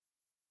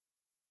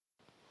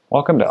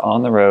Welcome to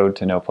On the Road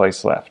to No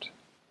Place Left,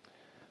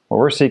 where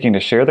we're seeking to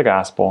share the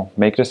gospel,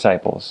 make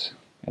disciples,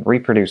 and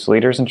reproduce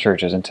leaders and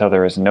churches until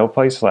there is no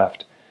place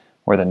left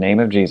where the name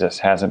of Jesus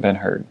hasn't been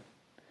heard.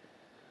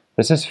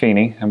 This is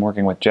Feeney. I'm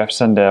working with Jeff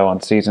Sundell on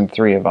Season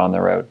 3 of On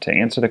the Road to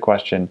answer the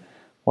question,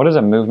 what does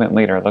a movement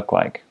leader look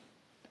like?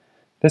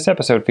 This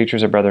episode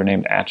features a brother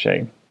named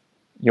Ache.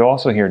 You'll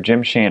also hear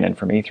Jim Shannon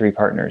from E3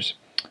 Partners,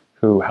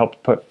 who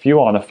helped put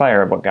fuel on the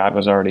fire of what God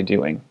was already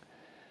doing.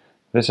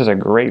 This is a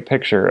great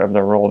picture of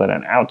the role that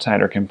an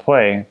outsider can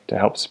play to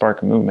help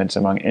spark movements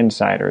among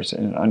insiders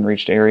in an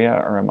unreached area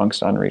or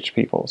amongst unreached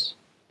peoples.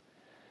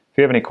 If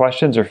you have any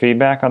questions or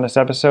feedback on this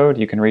episode,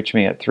 you can reach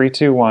me at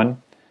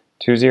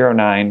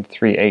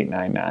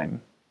 321-209-3899.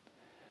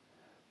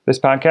 This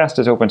podcast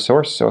is open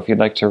source, so if you'd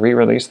like to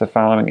re-release the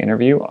following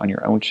interview on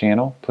your own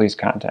channel, please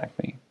contact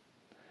me.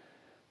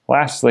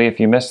 Lastly, if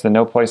you missed the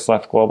No Place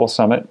Left Global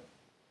Summit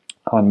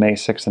on May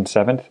 6th and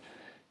 7th,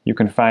 you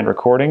can find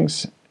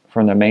recordings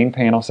from the main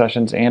panel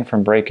sessions and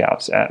from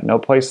breakouts at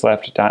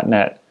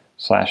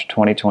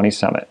noplaceleft.net/2020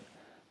 summit.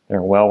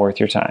 They're well worth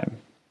your time.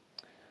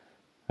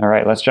 All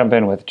right, let's jump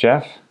in with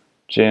Jeff,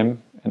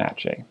 Jim, and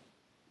Ache.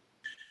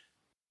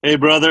 Hey,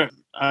 brother.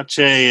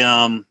 Ache,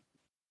 I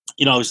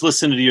was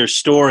listening to your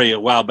story a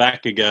while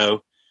back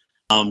ago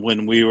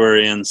when we were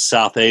in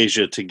South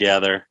Asia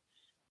together.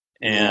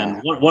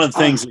 And one of the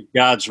things that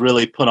God's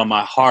really put on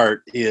my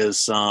heart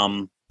is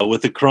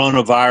with the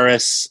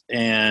coronavirus,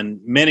 and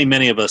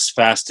many of us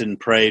fasted and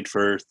prayed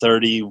for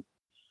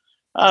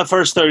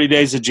first 30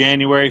 days of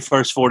January,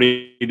 first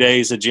 40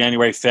 days of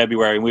January,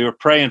 February. And we were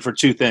praying for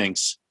two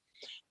things: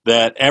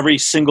 that every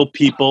single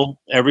people,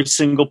 every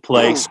single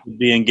place would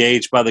be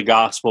engaged by the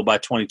gospel by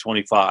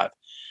 2025.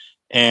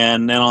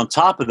 And then on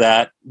top of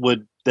that,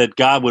 that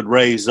God would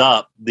raise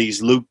up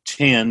these Luke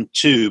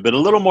 10:2, but a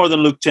little more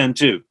than Luke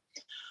 10:2.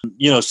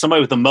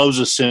 Somebody with the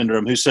Moses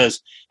syndrome who says,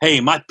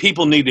 hey, my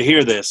people need to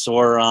hear this.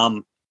 Or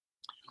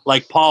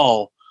like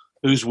Paul,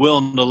 who's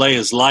willing to lay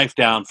his life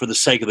down for the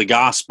sake of the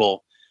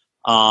gospel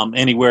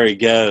anywhere he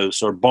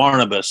goes. Or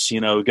Barnabas,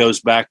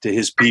 goes back to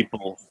his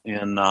people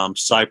in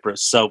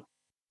Cyprus. So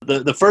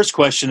the first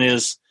question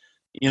is,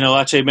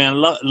 Ache,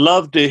 man,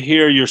 love to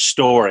hear your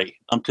story.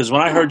 Because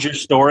when I heard your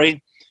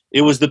story,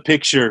 it was the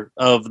picture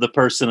of the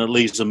person that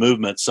leads the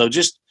movement. So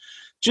just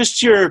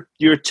your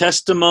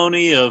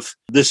testimony of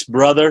this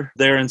brother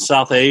there in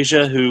South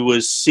Asia who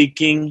was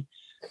seeking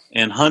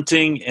and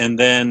hunting, and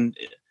then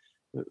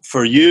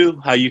for you,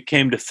 how you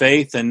came to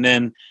faith, and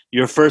then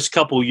your first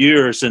couple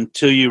years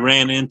until you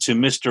ran into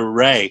Mr.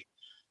 Ray,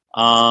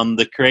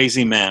 the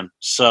crazy man.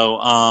 So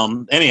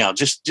anyhow,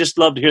 just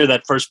love to hear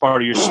that first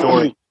part of your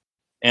story.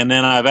 And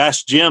then I've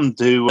asked Jim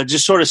to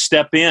just sort of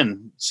step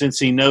in since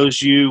he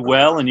knows you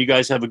well and you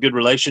guys have a good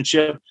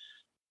relationship.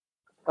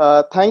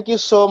 Thank you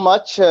so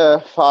much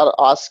for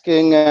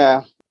asking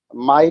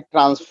my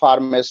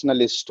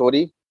transformational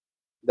story,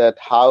 that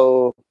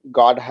how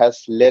God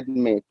has led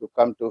me to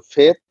come to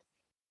faith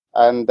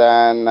and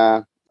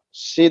then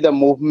see the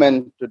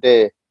movement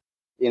today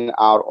in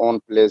our own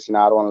place, in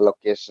our own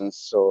locations.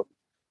 So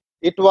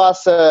it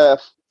was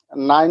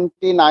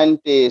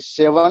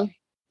 1997,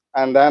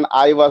 and then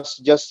I was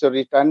just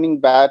returning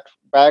back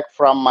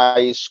from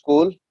my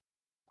school.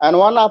 And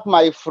one of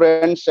my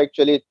friends,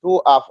 actually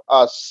two of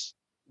us,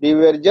 we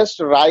were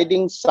just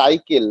riding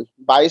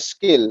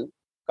bicycle,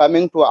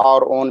 coming to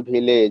our own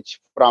village,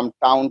 from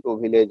town to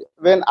village.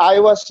 When I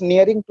was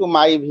nearing to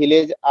my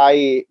village,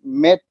 I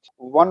met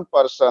one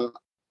person.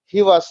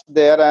 He was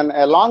there, and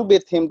along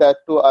with him,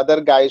 that two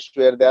other guys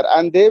were there,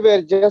 and they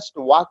were just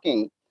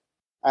walking.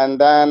 And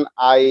then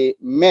I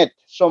met.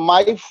 So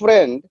my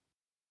friend,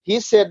 he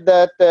said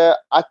that,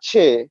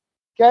 Ache,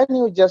 can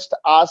you just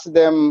ask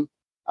them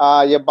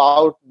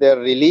about their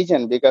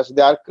religion, because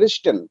they are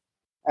Christian?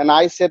 And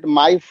I said,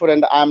 my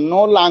friend, I'm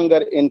no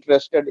longer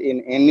interested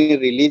in any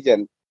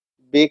religion,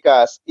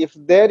 because if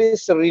there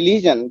is a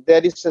religion,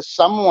 there is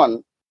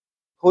someone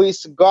who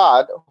is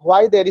God.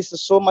 Why there is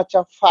so much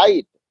of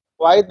fight?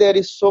 Why there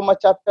is so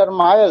much of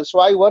turmoil?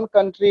 Why one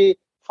country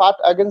fought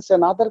against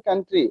another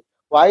country?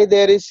 Why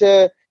there is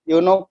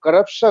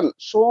corruption?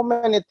 So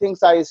many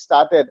things I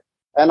started.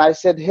 And I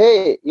said,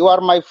 hey, you are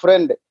my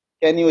friend.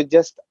 Can you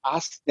just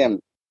ask them?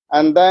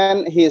 And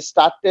then he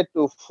started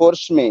to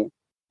force me.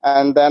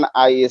 And then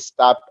I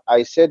stopped.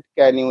 I said,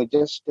 can you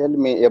just tell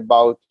me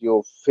about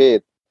your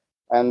faith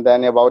and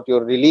then about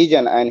your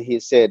religion? And he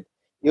said,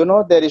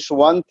 there is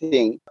one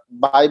thing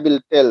Bible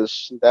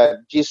tells,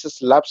 that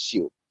Jesus loves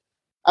you.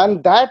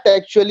 And that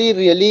actually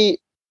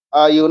really,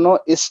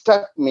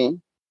 struck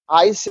me.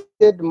 I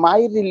said,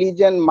 my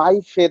religion, my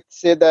faith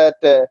say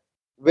that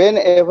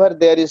whenever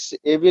there is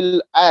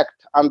evil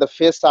act on the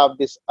face of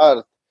this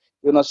earth,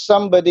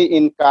 somebody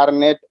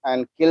incarnate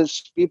and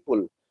kills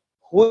people.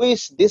 Who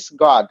is this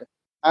God?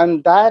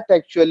 And that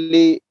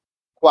actually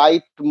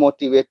quite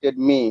motivated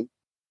me.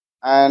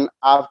 And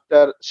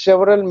after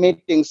several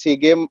meetings, he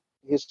gave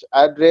his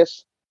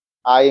address.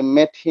 I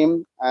met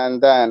him,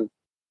 and then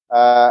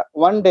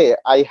one day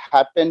I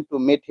happened to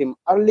meet him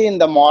early in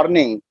the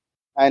morning.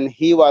 and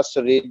he was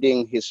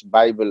reading his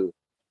Bible.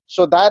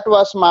 So that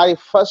was my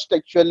first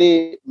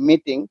actually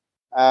meeting.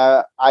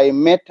 I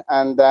met,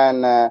 and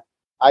then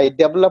I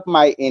developed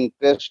my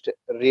interest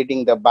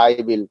reading the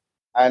Bible.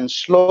 And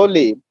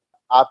slowly,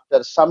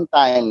 after some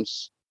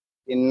times,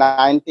 in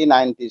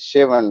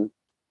 1997,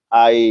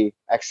 I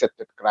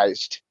accepted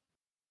Christ.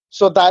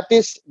 So that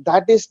is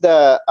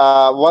the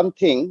one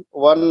thing,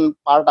 one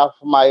part of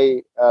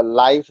my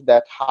life,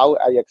 that how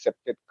I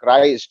accepted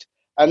Christ.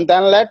 And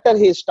then later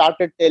he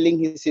started telling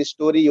his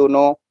story.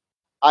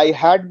 I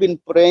had been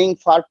praying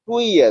for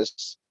 2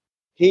 years.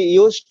 He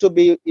used to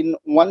be in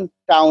one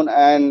town,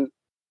 and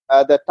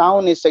the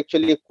town is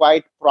actually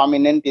quite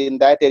prominent in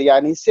that area.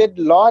 And he said,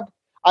 Lord,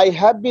 I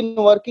have been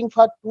working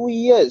for 2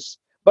 years,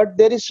 but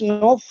there is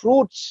no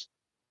fruits.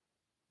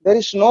 There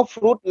is no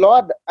fruit,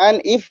 Lord.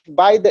 And if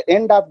by the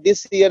end of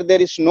this year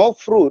there is no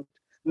fruit,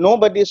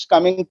 nobody is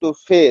coming to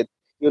faith,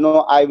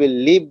 I will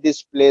leave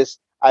this place.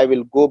 I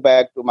will go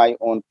back to my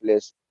own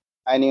place.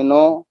 And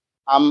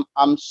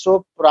I'm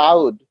so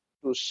proud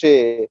to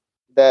say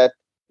that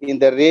in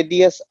the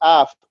radius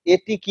of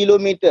 80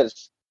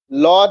 kilometers,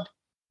 Lord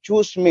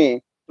choose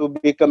me to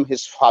become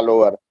his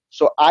follower.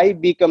 So I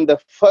become the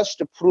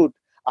first fruit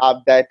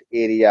of that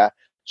area.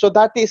 So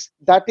that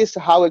is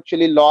how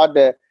actually Lord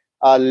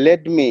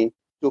led me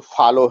to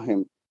follow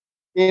him.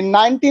 In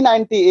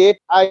 1998,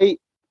 I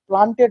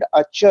planted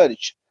a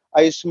church,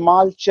 a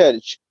small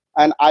church,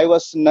 and I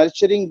was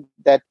nurturing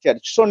that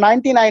church. So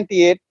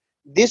 1998,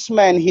 this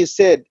man, he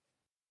said,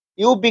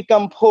 you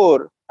become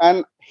poor,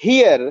 and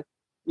here,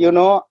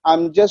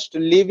 I'm just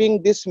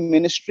leaving this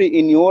ministry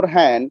in your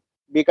hand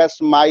because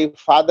my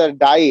father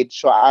died,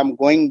 so I'm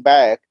going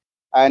back,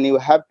 and you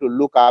have to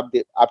look up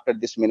after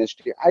this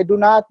ministry. I do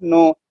not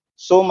know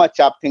so much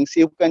of things.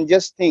 You can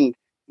just think,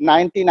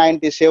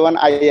 1997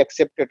 I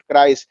accepted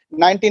Christ.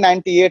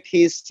 1998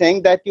 he is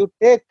saying that you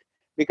take,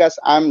 because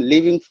I'm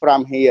leaving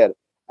from here.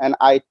 And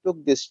I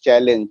took this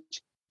challenge.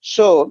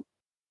 So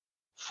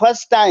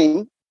first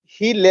time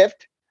he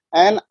left,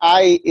 and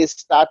I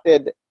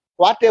started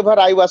whatever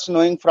I was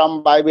knowing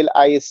from Bible.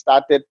 I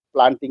started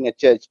planting a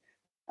church,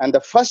 and the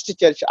first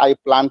church I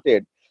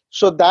planted.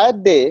 So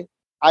that day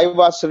I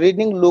was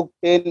reading Luke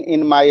 10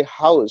 in my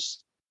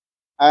house,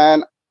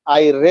 and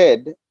I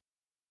read.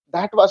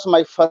 That was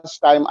my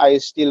first time. I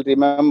still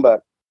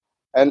remember.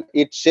 And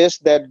it says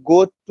that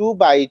go two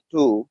by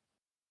two,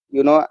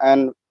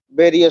 and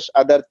various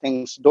other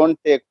things. Don't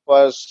take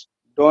purse,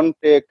 don't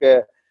take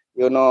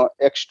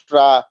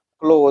extra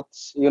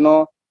clothes,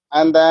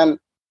 and then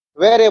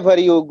wherever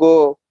you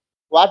go,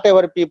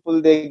 whatever people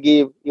they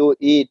give, you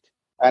eat,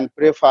 and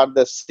pray for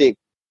the sick.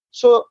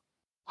 So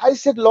I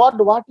said, Lord,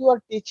 what you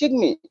are teaching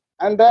me?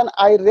 And then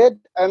I read,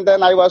 and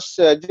then I was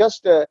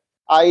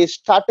I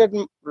started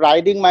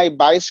riding my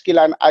bicycle,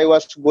 and I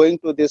was going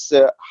to this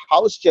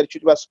house church.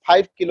 It was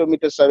 5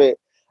 kilometers away.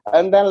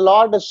 And then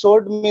Lord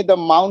showed me the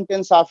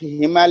mountains of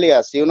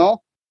Himalayas.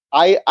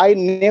 I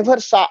never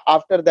saw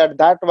after that.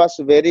 That was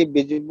very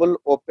visible,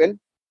 open.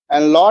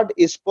 And Lord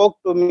spoke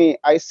to me.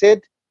 I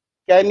said,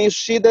 can you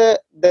see the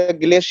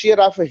glacier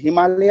of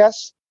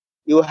Himalayas?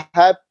 You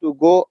have to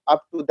go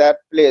up to that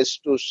place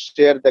to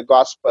share the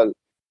gospel.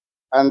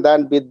 And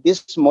then with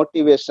this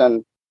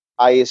motivation,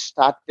 I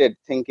started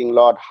thinking,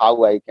 Lord,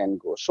 how I can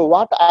go. So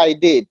what I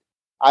did,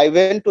 I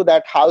went to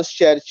that house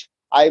church.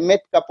 I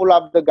met a couple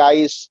of the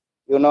guys,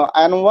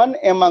 and one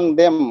among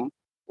them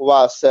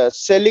was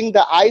selling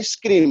the ice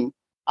cream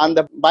on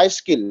the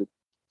bicycle.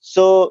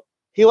 So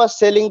he was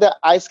selling the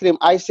ice cream.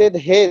 I said,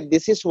 hey,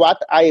 this is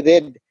what I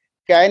read.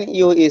 Can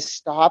you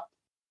stop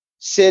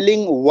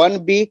selling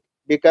one bit?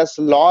 Because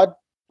Lord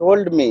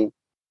told me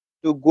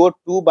to go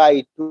two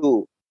by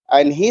two.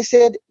 And he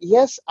said,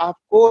 yes, of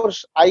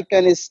course, I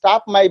can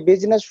stop my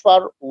business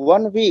for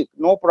 1 week,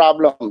 no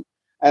problem.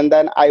 And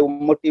then I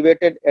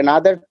motivated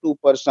another 2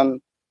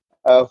 person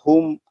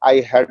whom I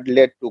had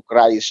led to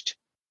Christ.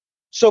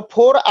 So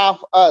 4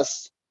 of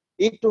us,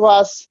 it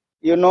was,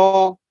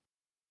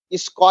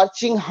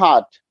 scorching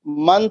hot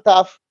month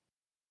of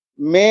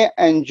May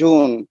and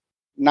June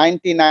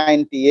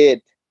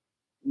 1998.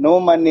 No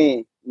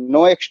money,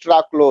 no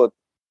extra clothes,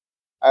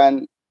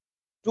 and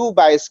 2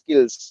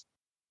 bicycles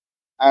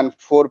and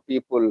 4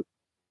 people.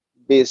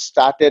 We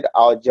started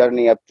our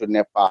journey up to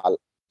Nepal.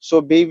 So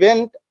we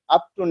went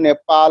up to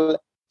Nepal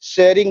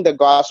sharing the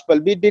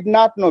gospel. We did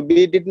not know,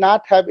 we did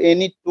not have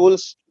any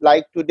tools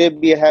like today.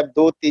 We have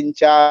do, tin,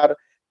 char,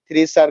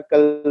 3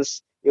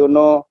 circles,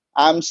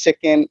 I'm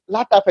second,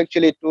 lot of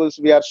actually tools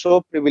we are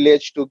so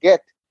privileged to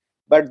get.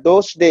 But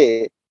those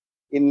days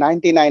in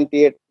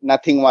 1998,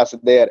 nothing was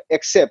there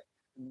except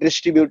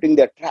distributing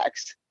the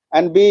tracts.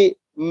 And we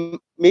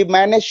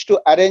managed to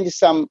arrange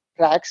some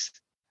tracts,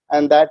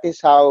 and that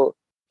is how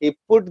he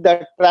put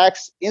the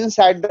tracks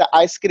inside the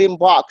ice cream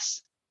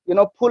box,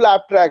 pull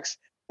up tracks,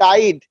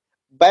 tied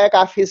back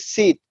of his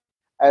seat.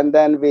 And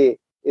then we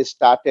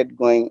started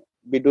going.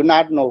 We do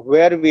not know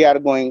where we are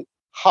going,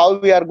 how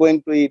we are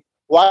going to eat,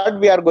 what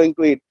we are going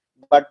to eat.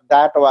 But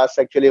that was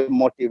actually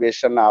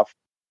motivation of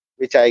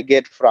which I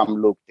get from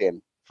Luke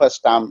 10,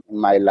 first time in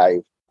my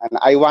life. and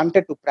I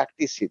wanted to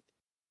practice it.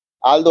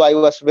 Although I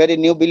was very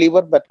new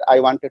believer, but I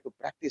wanted to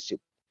practice it.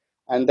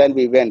 And then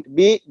we went.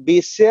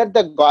 We shared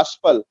the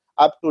gospel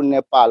up to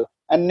Nepal,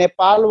 and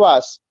Nepal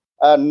was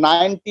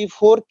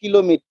 94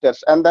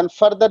 kilometers. And then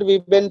further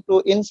we went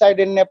to inside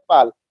in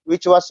Nepal,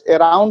 which was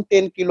around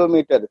 10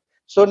 kilometers.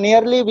 So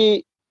nearly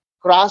we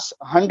crossed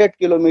 100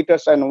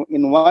 kilometers, and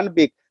in one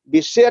week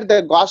we shared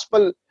the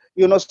gospel,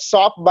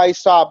 shop by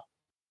shop,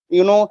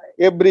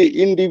 every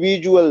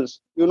individuals,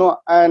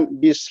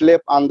 and we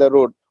slept on the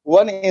road.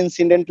 One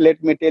incident,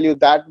 let me tell you,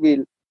 that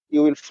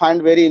you will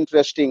find very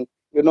interesting.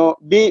 We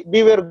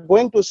were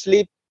going to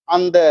sleep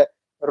on the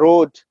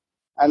road,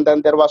 and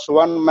then there was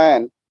one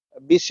man.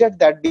 We said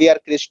that they are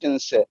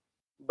Christians,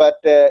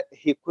 but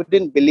he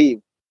couldn't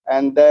believe.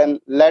 And then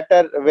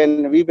later,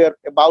 when we were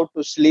about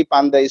to sleep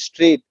on the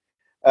street,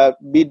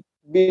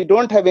 we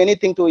don't have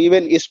anything to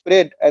even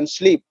spread and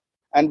sleep.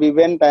 And we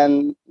went,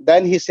 and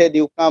then he said,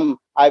 "You come,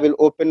 I will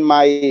open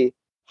my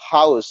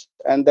house."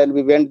 And then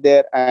we went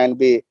there, and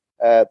we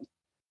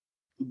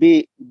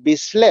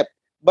slept.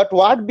 But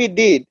what we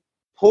did,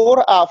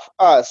 four of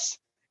us,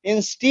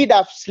 instead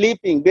of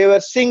sleeping, we were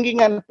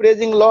singing and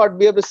praising Lord.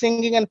 We were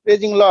singing and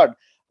praising Lord.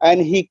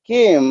 And he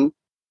came,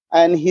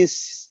 and he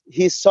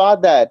saw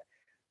that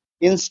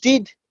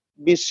instead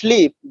we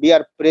sleep, we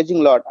are praising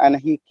Lord. And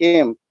he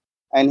came,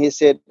 and he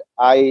said,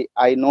 I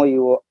know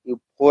you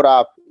four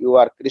of you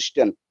are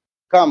Christian.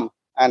 Come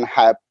and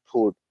have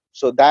food.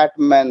 So that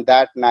man,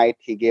 that night,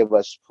 he gave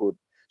us food.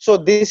 So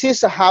this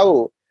is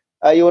how,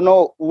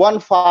 one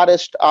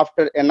forest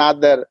after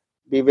another,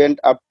 we went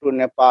up to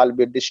Nepal,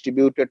 we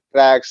distributed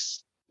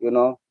tracts,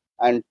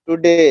 and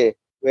today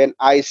when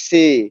I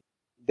see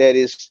there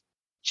is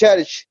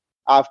church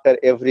after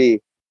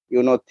every,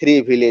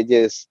 3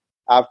 villages,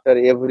 after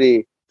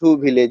every 2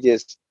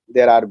 villages,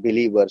 there are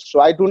believers. So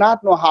I do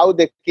not know how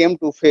they came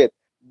to faith,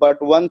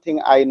 but one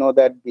thing I know,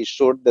 that we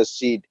sowed the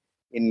seed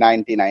in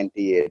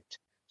 1998.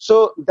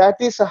 So that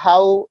is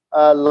how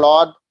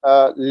Lord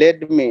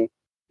led me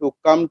to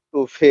come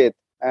to faith,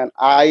 and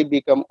I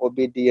become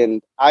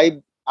obedient.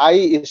 I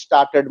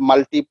started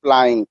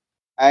multiplying,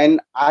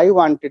 and I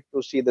wanted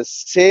to see the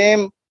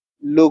same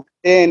Luke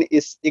 10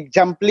 is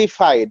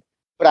exemplified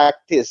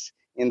practice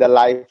in the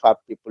life of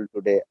people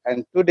today.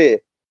 And today,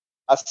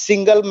 a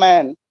single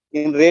man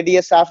in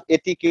radius of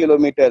 80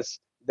 kilometers,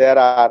 there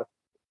are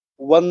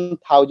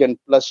 1,000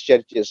 plus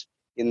churches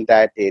in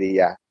that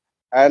area.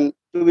 And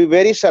to be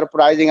very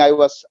surprising, I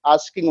was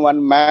asking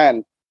one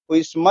man who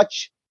is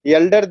much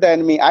elder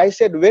than me. I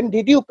said, "When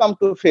did you come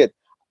to faith?"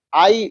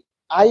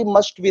 I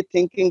must be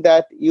thinking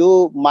that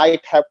you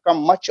might have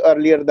come much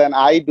earlier than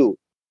I do.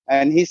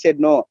 And he said,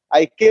 "No,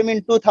 I came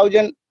in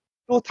 2000.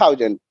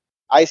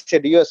 I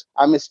said, "Yes,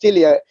 I'm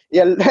still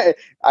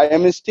I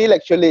am still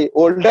actually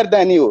older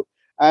than you."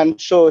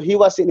 And so he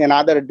was in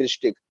another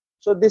district.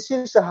 So this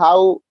is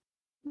how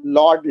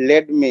Lord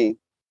led me,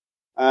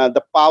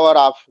 the power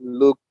of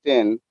Luke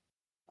 10,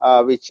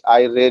 which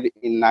I read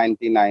in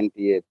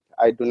 1998.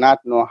 I do not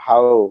know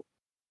how,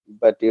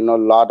 but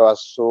Lord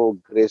was so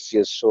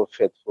gracious, so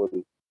faithful,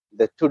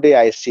 that today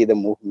I see the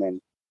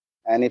movement.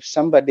 And if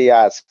somebody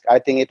asked, I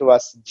think it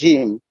was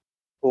Jim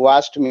who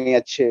asked me,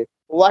 "Ache,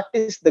 what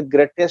is the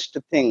greatest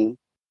thing,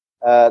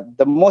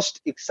 the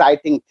most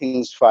exciting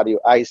things for you?"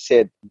 I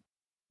said,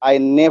 I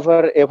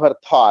never ever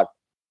thought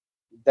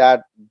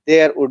that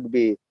there would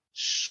be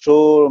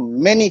so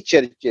many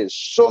churches,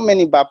 so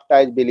many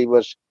baptized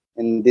believers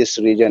in this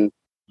region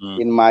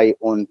in my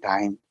own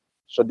time.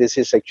 So this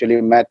is actually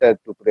a matter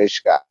to praise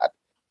God.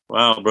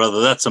 Wow,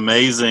 brother, that's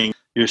amazing.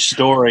 Your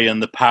story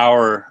and the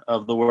power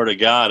of the Word of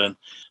God. And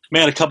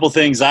man, a couple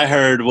things I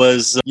heard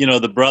was,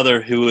 the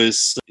brother who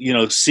was,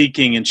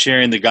 seeking and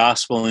sharing the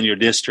gospel in your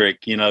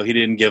district, he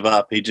didn't give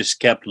up. He just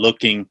kept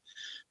looking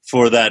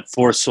for that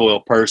for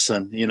soil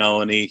person,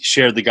 and he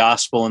shared the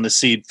gospel, and the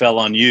seed fell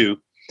on you.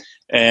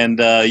 And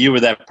you were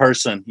that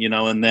person,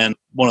 and then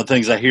one of the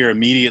things I hear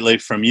immediately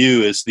from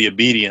you is the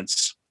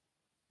obedience.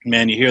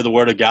 Man, you hear the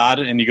Word of God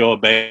and you go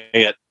obey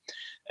it.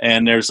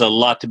 And there's a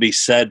lot to be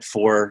said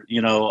for,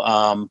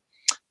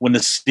 when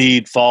the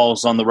seed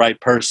falls on the right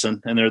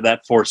person and they're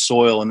that for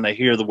soil and they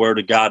hear the Word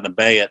of God and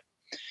obey it.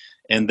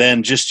 And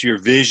then just your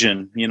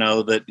vision,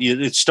 that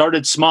it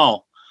started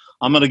small.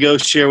 I'm going to go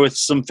share with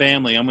some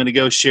family. I'm going to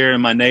go share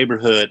in my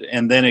neighborhood.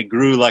 And then it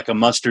grew like a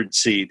mustard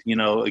seed,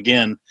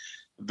 again,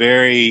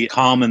 very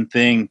common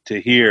thing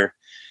to hear.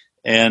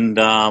 And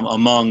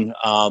among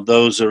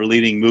those that are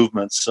leading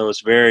movements. So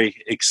it's very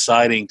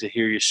exciting to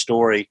hear your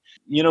story.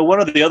 One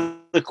of the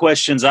other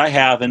questions I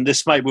have, and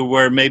this might be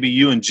where maybe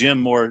you and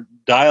Jim more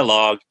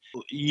dialogue,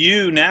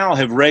 you now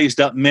have raised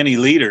up many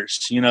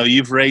leaders.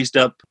 You've raised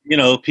up,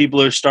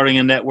 people are starting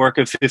a network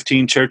of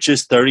 15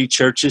 churches, 30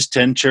 churches,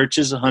 10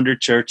 churches,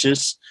 100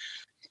 churches.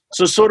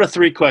 So sort of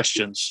 3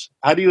 questions.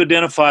 How do you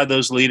identify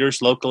those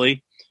leaders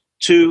locally?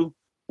 2,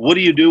 what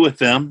do you do with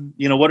them?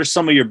 What are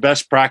some of your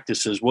best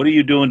practices? What are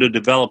you doing to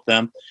develop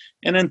them?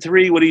 And then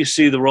 3, what do you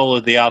see the role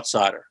of the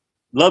outsider?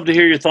 Love to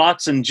hear your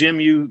thoughts. And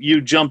Jim,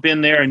 you jump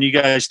in there and you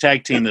guys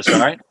tag team this, all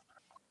right?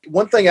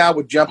 One thing I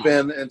would jump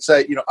in and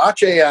say,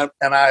 Ache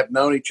and I have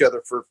known each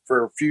other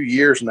for a few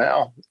years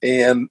now.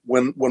 And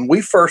when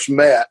we first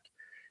met,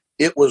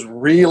 it was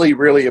really,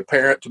 really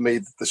apparent to me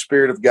that the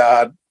Spirit of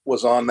God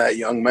was on that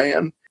young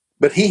man.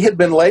 But he had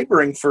been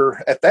laboring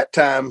for, at that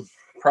time,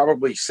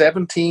 probably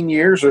 17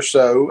 years or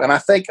so. And I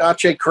think,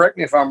 Ache, correct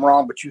me if I'm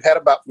wrong, but you had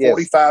about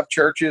 45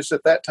 churches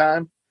at that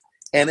time.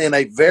 And in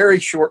a very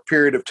short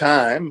period of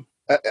time,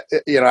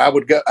 I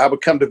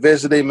would come to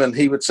visit him, and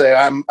he would say,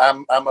 I'm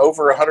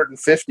over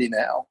 150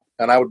 now.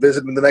 And I would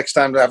visit him the next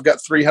time. I've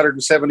got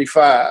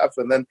 375,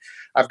 and then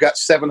I've got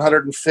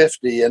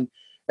 750.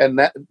 And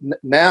that,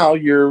 now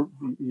you're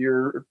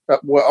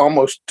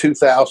almost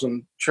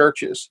 2,000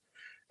 churches.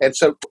 And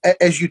so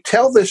as you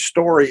tell this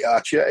story,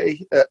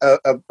 Ache,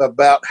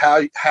 about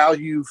how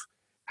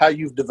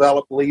you've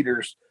developed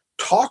leaders,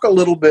 talk a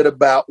little bit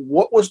about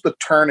what was the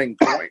turning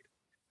point.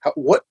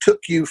 What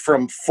took you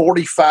from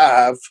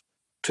 45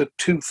 to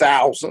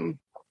 2000?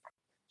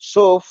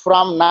 So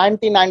from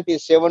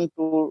 1997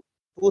 to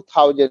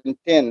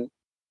 2010,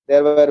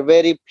 there were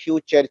very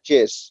few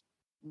churches.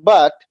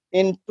 But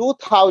in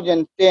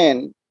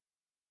 2010,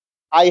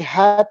 I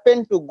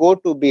happened to go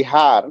to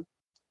Bihar,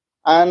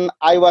 and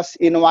I was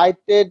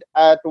invited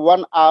at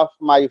one of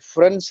my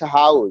friend's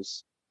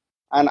house.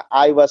 And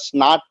I was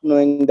not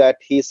knowing that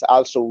he's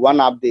also one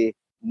of the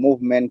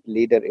movement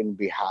leader in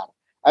Bihar.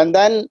 And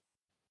then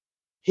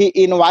he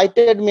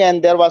invited me,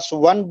 and there was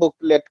one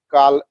booklet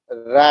called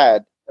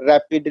RAD,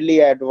 Rapidly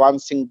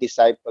Advancing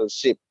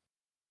Discipleship.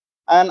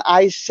 And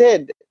I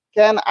said,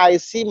 can I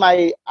see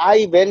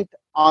I went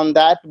on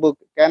that book.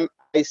 Can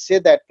I say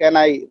that? Can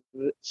I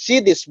see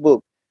this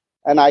book?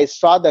 And I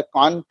saw the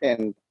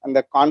content, and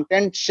the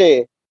content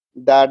say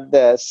that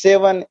the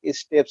 7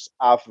 steps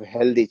of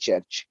healthy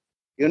church,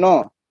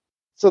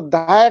 So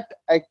that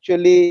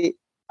actually,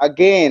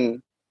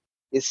 again,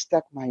 it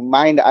struck my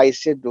mind. I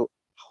said,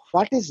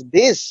 what is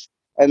this?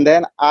 And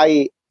then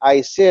I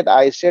said,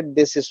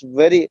 this is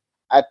very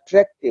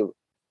attractive.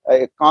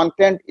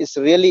 Content is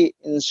really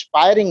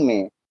inspiring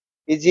me.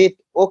 Is it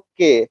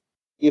okay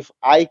if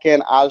I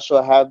can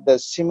also have the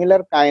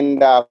similar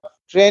kind of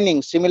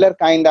training, similar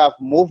kind of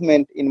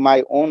movement in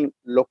my own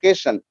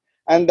location?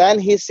 And then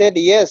he said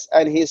yes,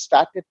 and he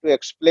started to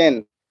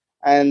explain.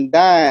 And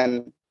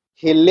then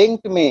he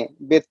linked me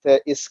with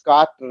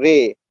Scott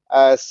Ray,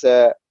 as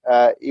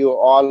you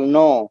all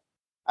know.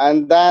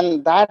 And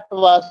then that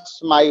was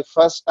my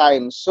first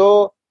time.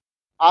 So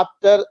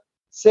after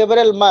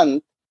several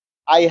months,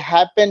 I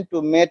happened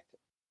to meet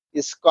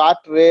Scott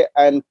Ray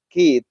and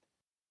Keith,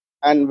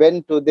 and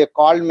they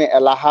called me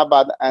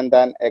Allahabad, and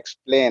then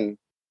explained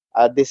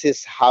this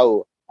is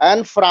how.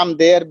 And from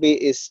there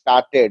we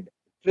started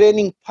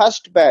training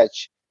first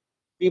batch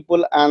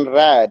people and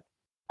RAD.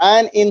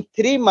 And in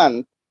 3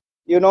 months,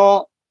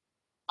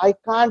 I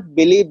can't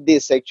believe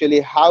this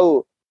actually,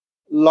 how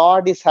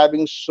Lord is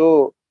having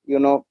so,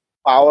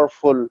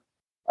 powerful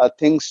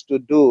things to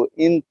do.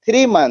 In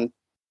 3 months,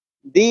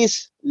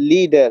 these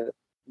leaders,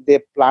 they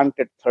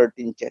planted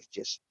 13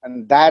 churches.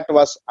 And that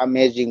was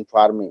amazing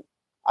for me.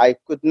 I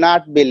could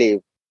not believe.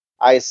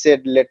 I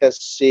said, let us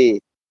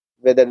see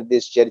whether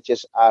these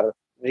churches are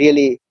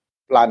really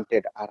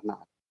planted or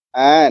not.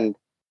 And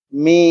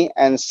me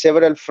and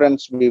several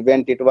friends, we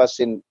went. It was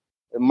in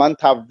the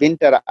month of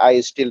winter. I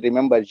still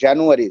remember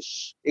January,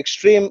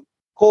 extreme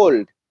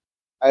cold.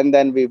 And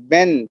then we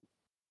went,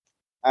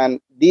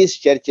 and these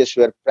churches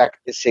were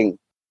practicing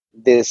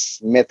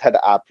this method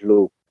of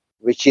Luke,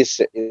 which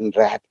is in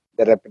RAD,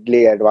 the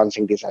Rapidly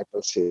Advancing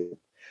Discipleship.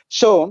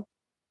 So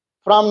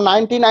from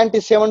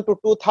 1997 to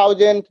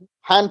 2000,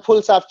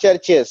 handfuls of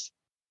churches.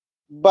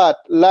 But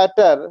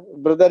later,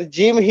 Brother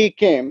Jim, he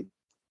came,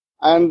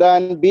 and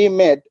then we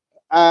met.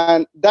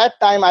 And that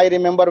time, I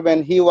remember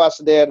when he was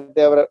there,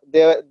 there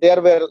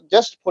were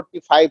just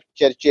 45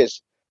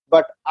 churches.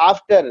 But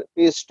after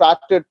we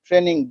started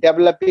training,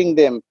 developing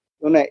them,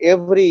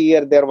 every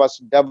year there was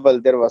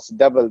double,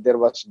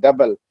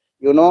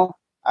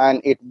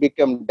 and it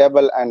became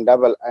double and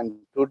double. And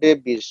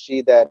today we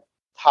see that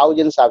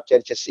thousands of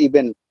churches,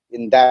 even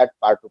in that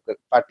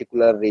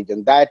particular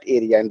region, that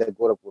area, in the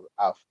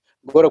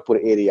Gorakhpur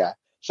area.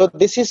 So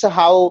this is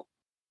how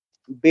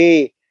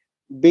we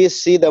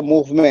see the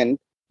movement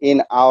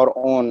in our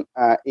own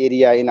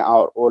area, in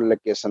our own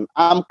location.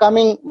 I'm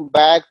coming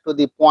back to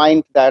the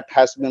point that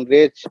has been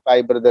raised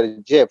by Brother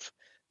Jeff,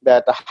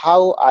 that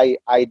how I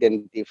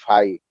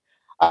identify.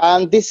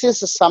 And this is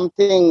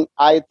something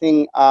I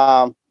think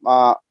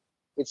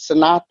it's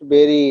not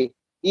very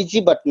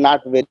easy, but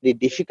not very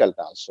difficult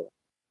also.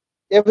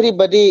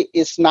 Everybody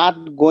is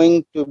not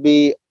going to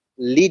be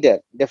leader.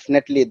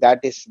 Definitely that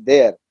is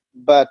there.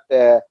 But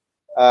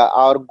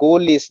our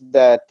goal is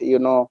that,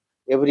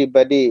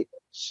 everybody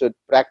should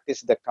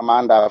practice the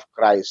command of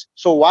Christ.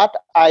 So what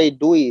I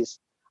do is,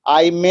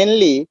 I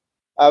mainly,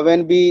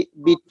 when we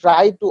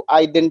try to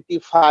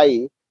identify,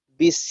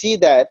 we see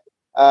that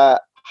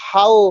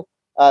how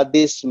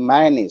this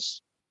man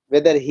is,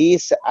 whether he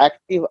is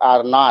active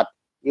or not,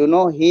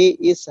 he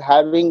is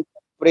having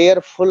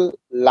prayerful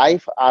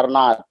life or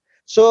not.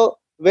 So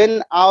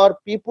when our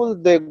people,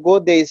 they go,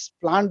 they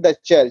plant the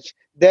church,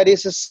 there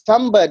is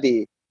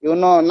somebody,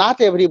 not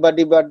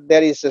everybody, but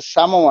there is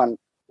someone,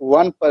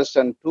 one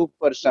person,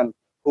 two-person,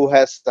 who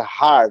has the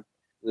heart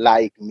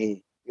like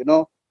me,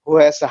 who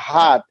has a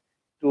heart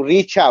to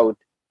reach out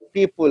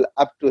people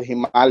up to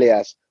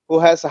Himalayas, who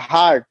has a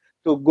heart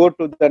to go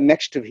to the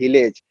next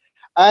village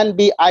and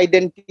be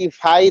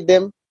identify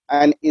them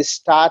and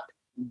start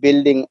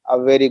building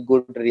a very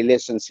good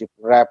relationship,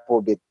 rapport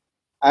with,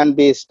 and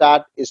we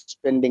start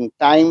spending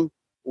time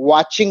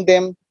watching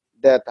them,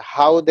 that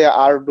how they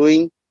are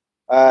doing,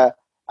 uh,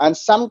 and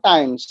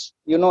sometimes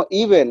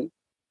even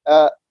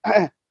uh,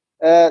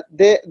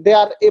 they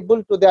are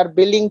able to, they are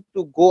willing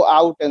to go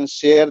out and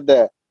share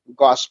the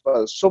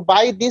gospel. So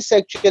by this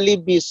actually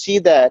we see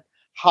that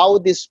how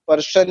this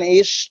person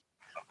is,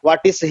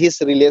 what is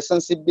his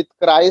relationship with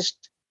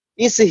Christ,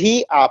 is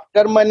he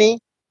after money,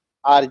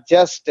 or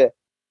just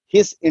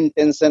his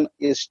intention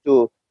is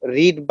to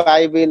read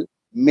Bible,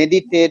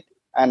 meditate,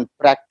 and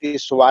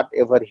practice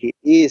whatever he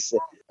is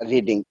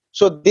reading.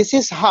 So this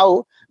is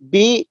how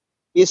we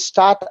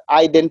start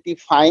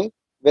identifying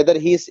whether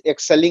he is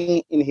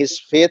excelling in his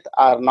faith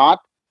or not.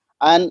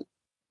 And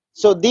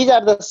so these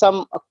are the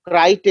some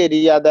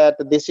criteria that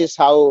this is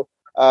how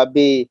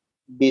we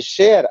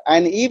share.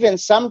 And even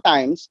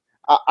sometimes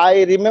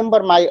I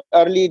remember my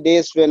early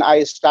days when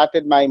I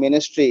started my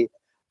ministry.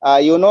 I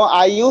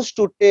used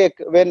to take,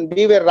 when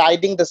we were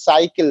riding the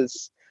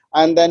cycles,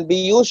 and then we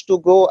used to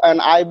go,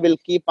 and I will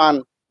keep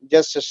on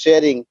just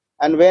sharing.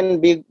 And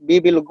when we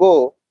will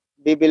go,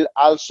 we will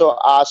also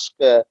ask,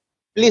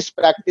 please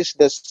practice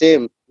the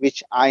same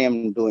which I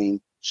am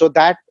doing. So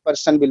that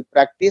person will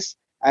practice,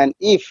 and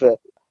if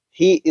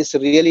he is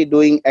really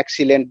doing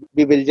excellent,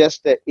 we will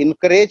just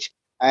encourage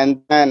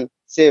and then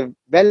say,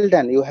 well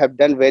done, you have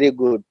done very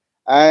good.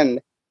 And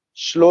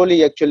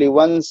slowly, actually,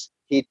 once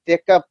he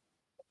take up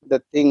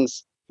the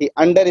things, he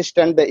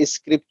understand the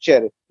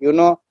scripture,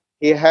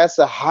 he has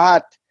a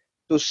heart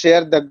to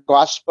share the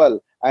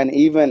gospel, and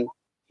even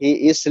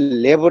he is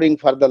laboring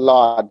for the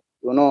Lord,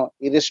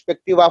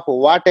 irrespective of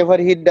whatever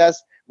he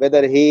does,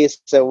 whether he is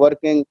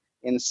working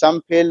in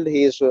some field,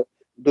 he is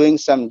doing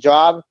some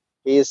job,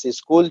 he is a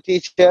school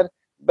teacher,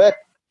 but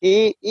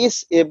he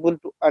is able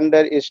to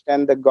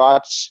understand the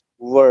God's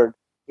word.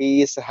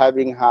 He is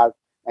having heart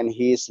and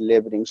he is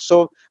laboring.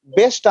 So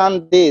based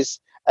on this,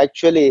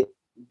 actually,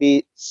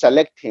 we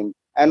select him.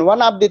 And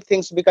one of the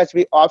things, because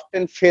we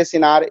often face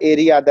in our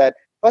area, that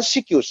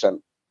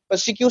persecution.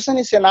 Persecution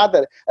is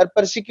another. A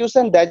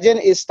persecution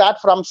doesn't start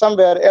from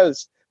somewhere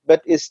else,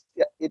 but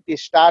it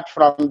start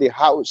from the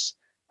house.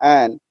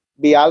 And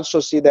we also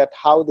see that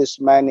how this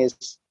man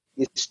is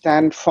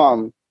stand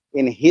firm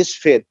in his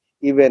faith,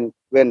 even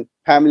when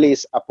family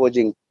is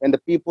opposing, when the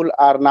people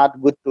are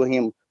not good to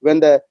him, when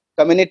the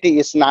community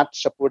is not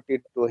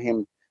supported to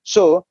him.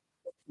 So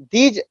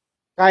these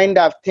kind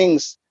of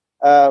things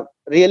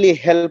really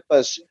help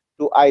us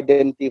to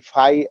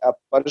identify a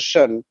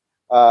person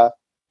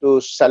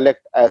to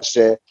select as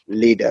a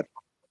leader.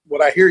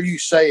 What I hear you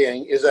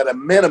saying is, at a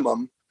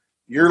minimum,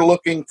 you're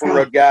looking for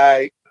a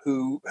guy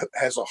who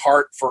has a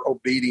heart for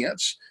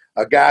obedience,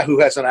 a guy who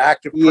has an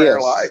active prayer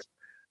life,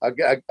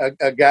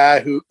 a guy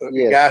who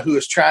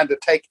is trying to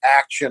take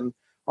action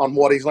on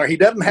what he's learned. He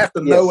doesn't have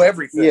to know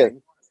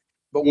everything,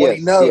 but what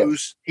he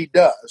knows, he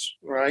does,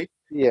 right?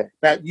 Yeah.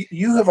 Now,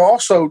 you have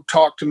also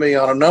talked to me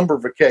on a number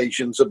of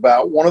occasions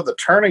about one of the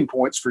turning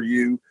points for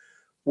you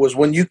was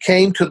when you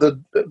came to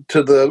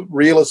the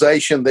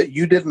realization that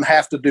you didn't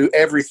have to do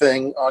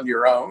everything on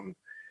your own.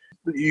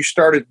 You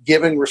started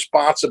giving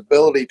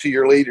responsibility to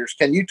your leaders.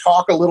 Can you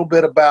talk a little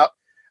bit about,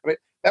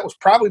 that was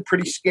probably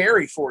pretty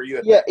scary for you.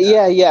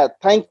 Yeah.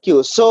 Thank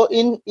you. So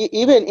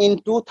even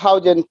in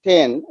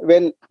 2010,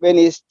 when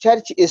his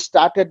church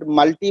started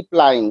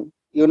multiplying,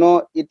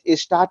 it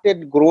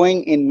started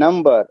growing in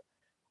number.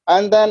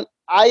 And then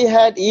I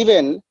had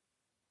even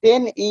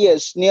 10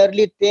 years,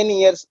 nearly 10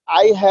 years,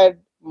 I had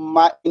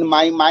in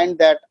my mind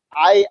that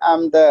I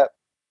am the,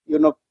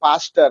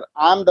 pastor.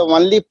 I'm the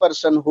only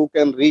person who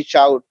can reach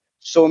out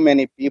so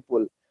many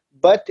people.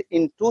 But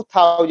in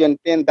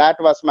 2010, that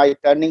was my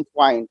turning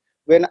point,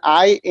 when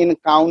I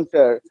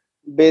encountered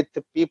with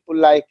people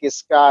like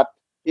Scott,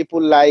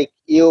 people like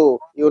you,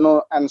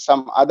 and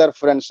some other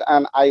friends,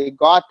 and I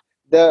got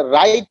the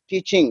right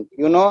teaching,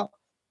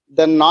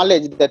 the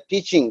knowledge, the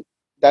teaching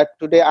that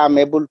today I'm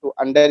able to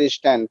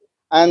understand.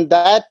 And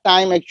that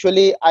time,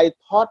 actually, I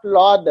thought,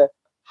 Lord,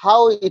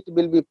 how it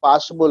will be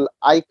possible?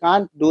 I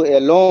can't do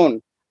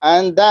alone.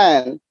 And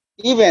then,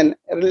 even,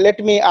 let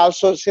me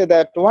also say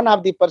that one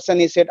of the person,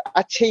 he said,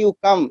 Akshay, you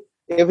come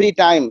every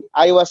time.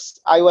 I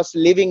was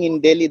living in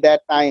Delhi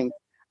that time,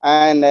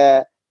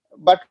 and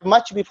but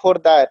much before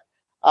that,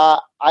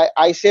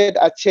 I said,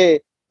 Akshay,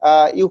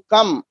 you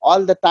come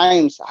all the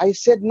times. I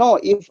said, no,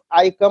 if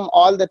I come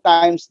all the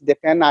times, they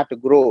cannot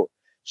grow.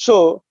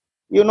 So,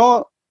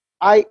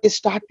 I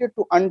started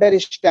to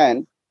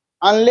understand,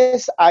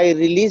 unless I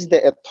release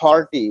the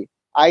authority,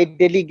 I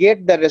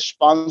delegate the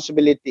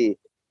responsibility,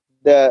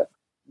 the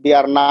we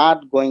are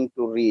not going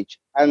to reach.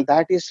 And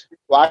that is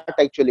what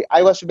actually,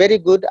 I was very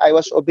good, I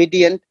was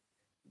obedient,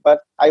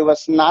 but I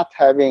was not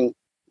having,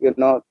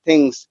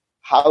 things,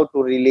 how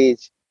to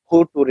release,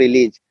 who to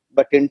release.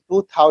 But in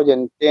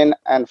 2010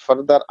 and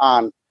further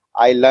on,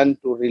 I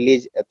learned to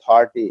release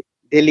authority,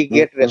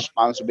 delegate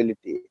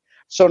responsibility.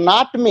 So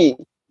not me,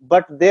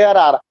 but there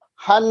are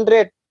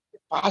 100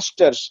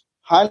 pastors,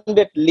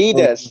 100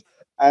 leaders,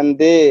 and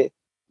they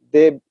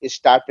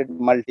started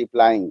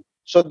multiplying.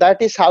 So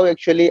that is how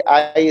actually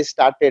I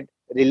started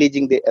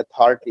releasing the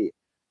authority.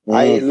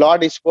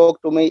 Lord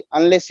spoke to me,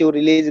 unless you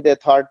release the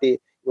authority,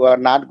 you are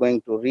not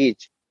going to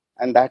reach.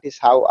 And that is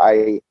how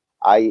I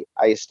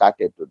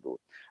started to do.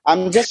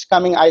 I'm just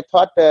coming, I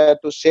thought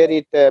to share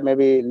it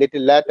maybe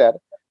little later.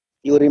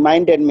 You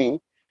reminded me.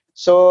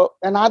 So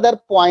another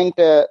point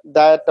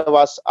that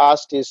was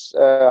asked is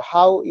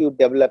how you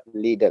develop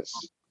leaders.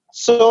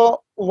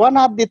 So one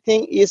of the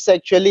thing is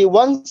actually,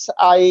 once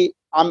I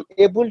am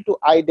able to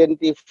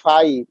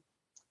identify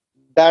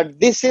that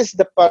this is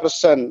the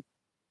person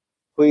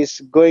who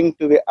is going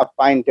to be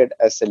appointed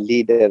as a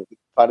leader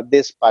for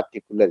this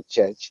particular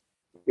church,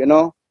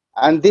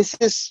 and this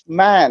is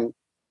man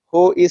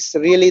who is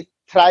really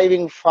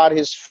thriving for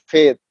his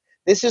faith.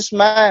 This is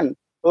man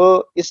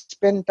who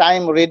spend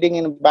time reading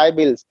in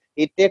Bibles.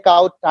 He take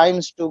out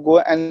times to go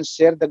and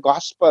share the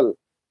gospel,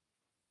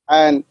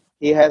 and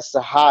he has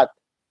a heart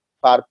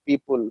for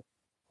people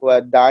who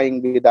are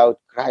dying without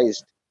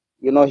Christ.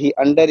 He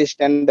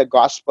understands the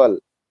gospel.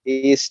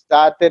 He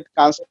started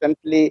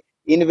constantly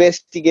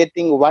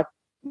investigating what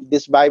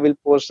this Bible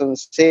portion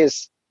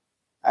says,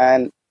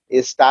 and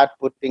he start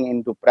putting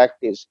into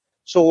practice.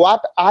 So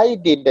what I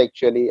did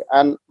actually,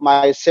 and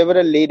my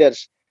several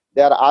leaders,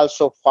 they are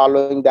also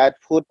following that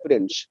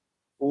footprints.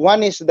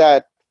 One is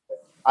that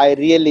I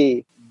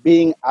really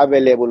being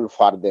available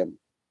for them.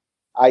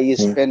 I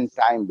spend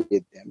time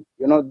with them.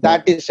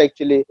 That is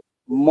actually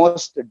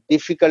most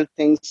difficult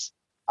things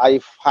I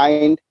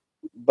find,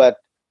 but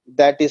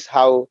that is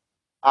how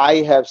I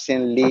have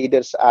seen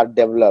leaders are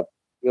developed.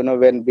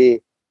 When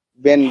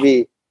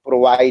we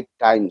provide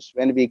times,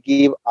 when we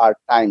give our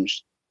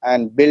times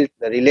and build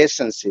the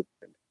relationship.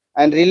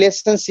 And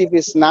relationship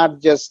is not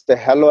just the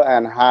hello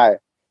and hi.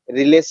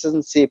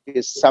 Relationship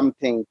is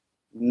something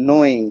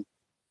knowing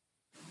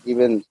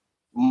even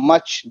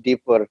much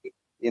deeper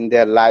in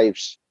their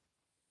lives,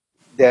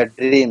 their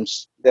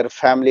dreams, their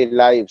family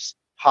lives,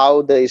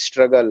 how the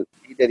struggle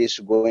leader is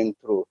going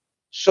through.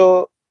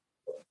 So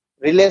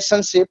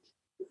relationship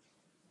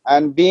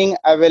and being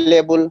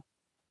available,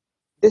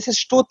 this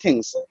is two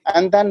things.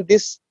 And then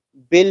this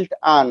built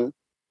on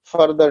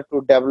further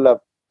to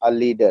develop a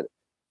leader.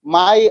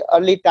 My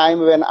early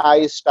time when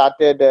I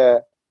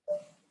started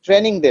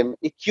training them,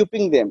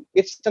 equipping them,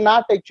 it's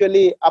not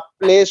actually a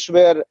place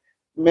where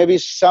maybe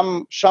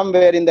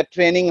somewhere in the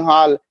training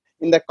hall,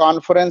 in the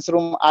conference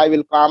room, I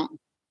will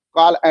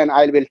call and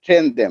I will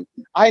train them.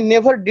 I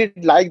never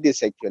did like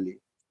this actually.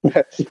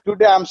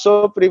 Today I'm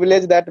so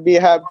privileged that we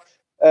have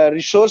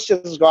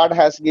resources. God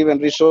has given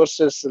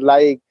resources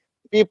like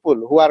people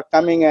who are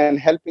coming and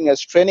helping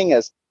us, training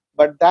us.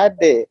 But that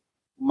day,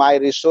 my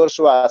resource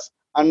was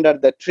under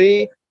the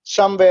tree,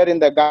 somewhere in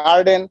the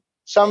garden,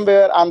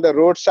 somewhere on the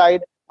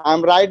roadside.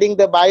 I'm riding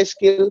the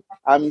bicycle,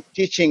 I'm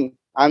teaching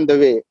on the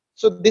way.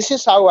 So this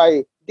is how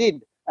I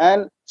did.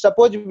 And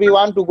suppose we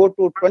want to go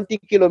to 20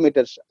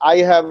 kilometers. I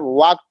have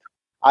walked,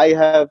 I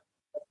have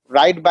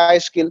ride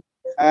bicycle,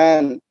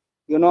 and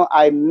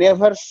I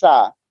never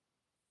saw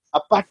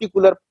a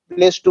particular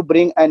place to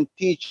bring and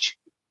teach.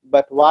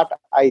 But what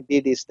I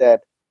did is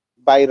that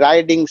by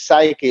riding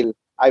cycle,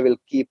 I will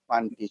keep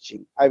on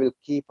teaching. I will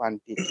keep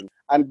on teaching.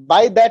 And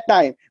by that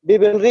time, we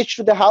will reach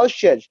to the house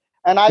church.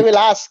 And I will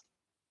ask,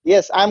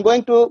 yes, I'm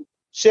going to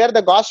share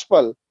the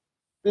gospel.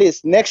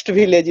 Please, next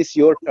village is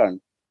your turn.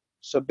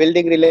 So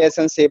building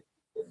relationship,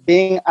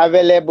 being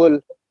available,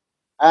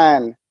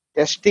 and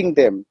testing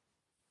them,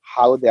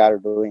 how they are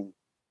doing.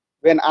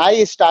 When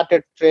I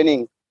started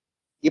training,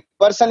 if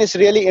person is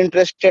really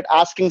interested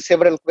asking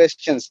several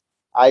questions,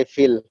 I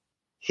feel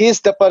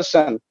he's the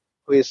person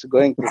who is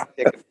going to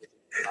take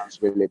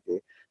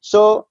responsibility.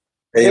 So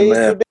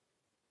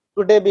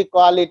today we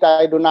call it,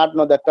 I do not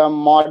know the term,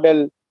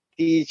 model,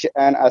 teach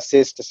and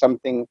assist,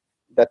 something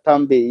the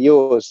term we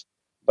use,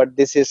 but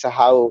this is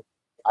how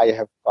I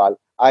have called.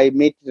 I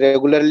meet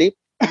regularly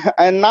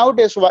and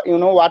nowadays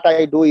what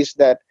I do is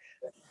that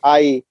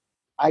I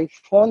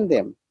phone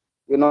them,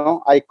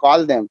 I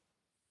call them.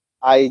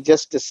 I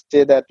just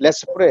say that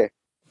let's pray.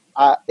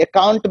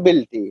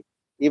 Accountability.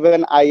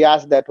 Even I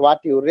ask that what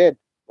you read,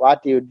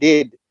 what you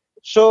did.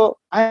 So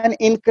and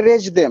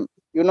encourage them,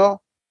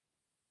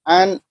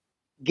 and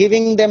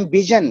giving them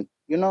vision.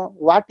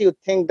 What you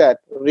think that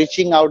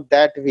reaching out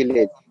that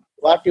village,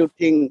 what you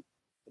think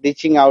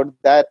reaching out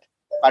that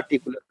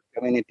particular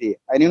community.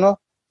 And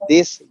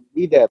this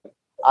leader,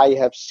 I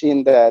have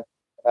seen that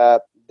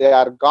they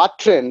are got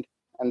trained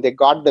and they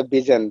got the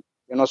vision.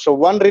 So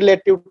one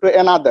relative to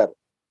another,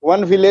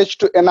 one village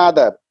to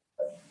another,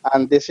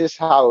 and this is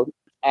how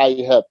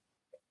I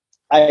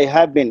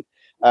have been.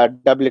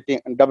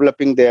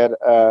 developing their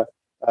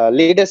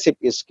leadership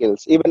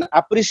skills, even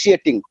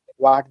appreciating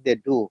what they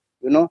do.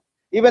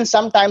 Even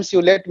sometimes,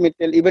 you let me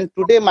tell, even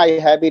today my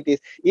habit is,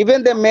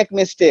 even they make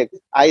mistake,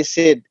 I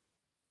said,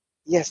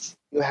 yes,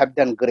 you have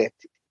done great.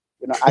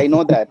 I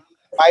know that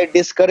my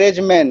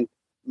discouragement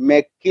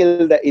may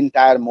kill the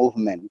entire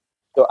movement.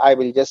 So I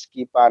will just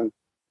keep on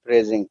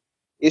praising.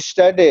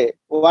 Yesterday,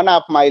 one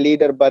of my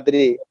leader,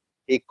 Badri,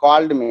 he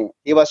called me.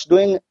 He was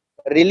doing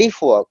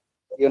relief work,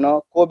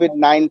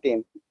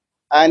 COVID-19.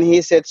 And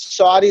he said,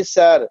 sorry,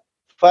 sir,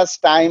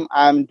 first time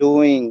I'm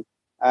doing,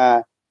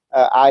 I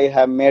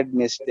have made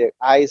mistake.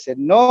 I said,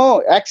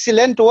 no,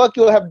 excellent work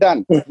you have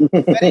done.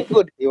 Very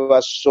good. He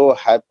was so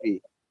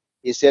happy.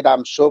 He said,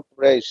 I'm so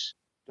praised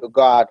to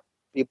God.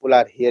 People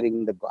are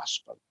hearing the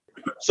gospel.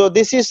 So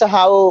this is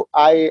how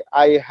I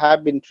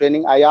have been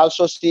training. I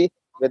also see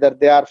whether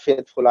they are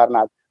faithful or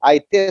not. I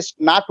test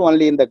not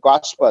only in the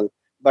gospel,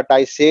 but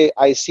I see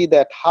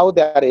that how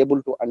they are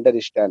able to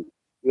understand,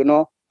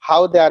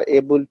 how they are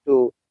able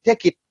to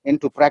take it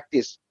into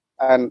practice,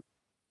 and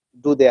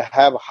do they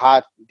have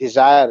heart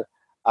desire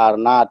or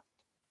not.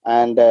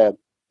 And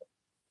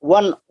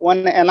one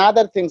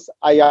another things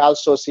I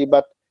also see,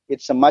 but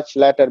it's much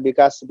later,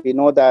 because we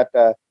know that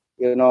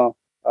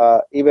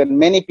even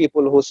many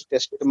people whose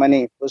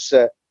testimony, whose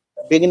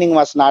beginning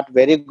was not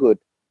very good,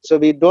 so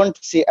we don't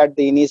see at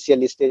the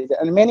initial stage,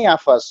 and many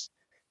of us,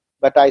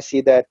 but I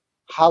see that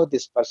how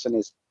this person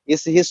is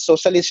his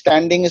social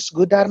standing is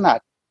good or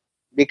not,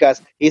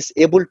 because he's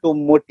able to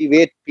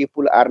motivate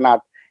people or not,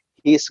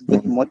 he's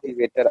good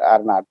motivator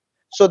or not.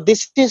 So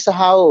this is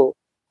how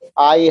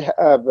I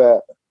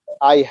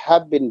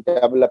have been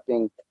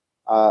developing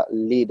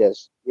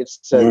leaders. It's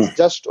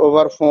just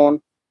over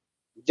phone,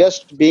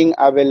 just being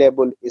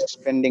available, is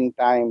spending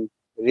time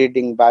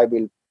reading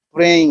Bible,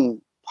 praying,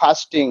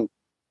 fasting,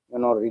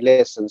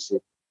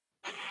 relationship.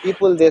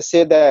 People, they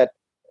say that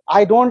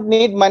I don't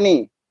need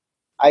money,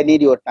 I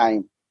need your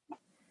time.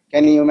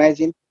 Can you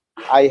imagine?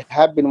 I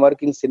have been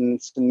working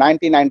since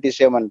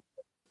 1997.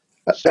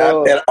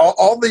 So and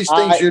all these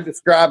things you're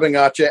describing,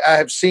 Ache, I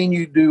have seen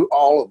you do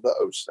all of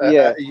those.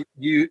 Yeah.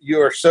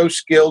 You are so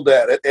skilled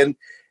at it,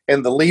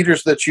 and the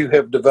leaders that you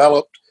have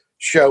developed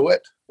show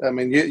it. I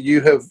mean,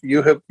 you have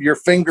your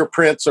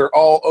fingerprints are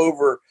all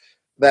over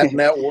that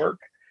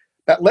network.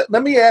 Now,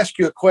 let me ask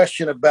you a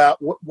question about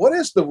what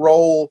is the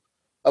role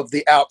of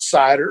the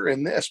outsider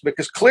in this?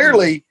 Because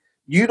clearly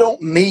you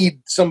don't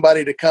need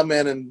somebody to come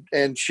in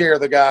and share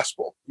the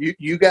gospel.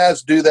 You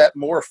guys do that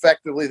more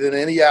effectively than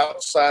any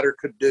outsider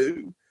could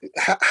do.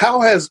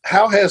 How has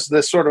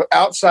this sort of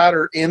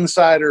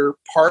outsider-insider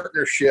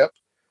partnership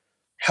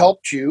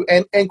helped you?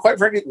 And quite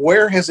frankly,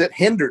 where has it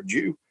hindered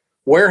you?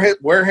 Where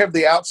have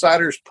the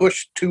outsiders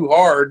pushed too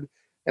hard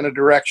in a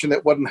direction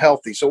that wasn't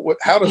healthy? So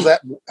how does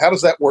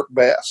that work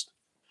best?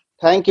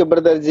 Thank you,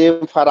 Brother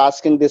Jim, for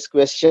asking this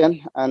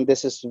question. And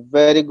this is a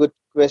very good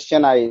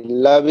question. I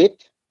love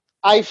it.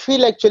 I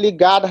feel actually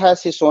God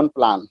has his own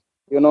plan.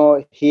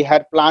 He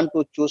had planned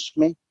to choose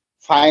me,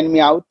 find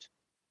me out,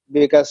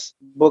 because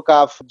book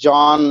of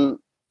John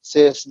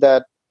says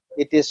that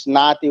it is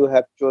not you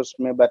have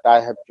chosen me, but I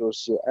have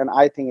chosen you. And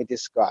I think it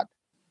is God.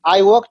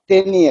 I worked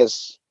 10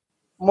 years,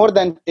 more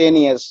than 10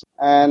 years,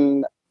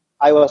 and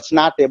I was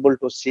not able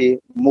to see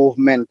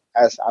movement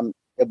as I'm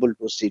able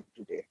to see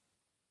today.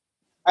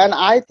 And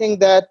I think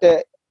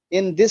that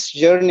in this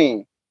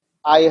journey,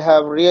 I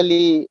have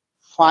really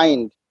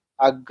find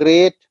a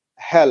great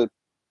help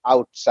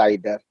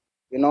outsider.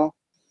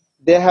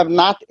 They have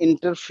not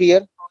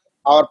interfered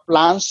our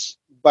plans,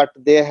 but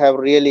they have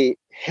really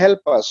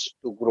helped us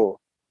to grow.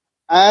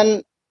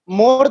 And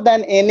more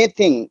than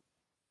anything,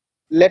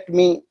 let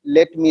me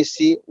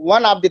see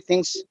one of the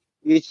things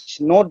which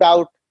no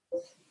doubt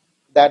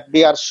that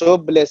we are so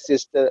blessed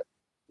is the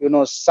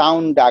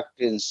sound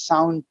doctrines,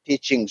 sound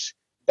teachings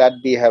that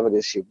we have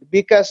received,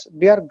 because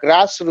we are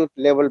grassroots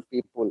level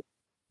people.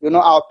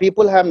 Our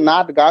people have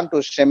not gone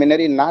to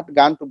seminary, not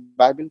gone to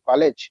Bible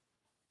college,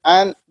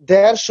 and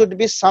there should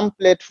be some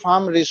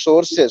platform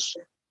resources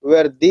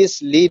where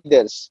these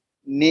leaders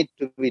need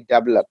to be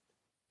developed.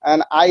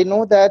 And I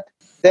know that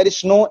there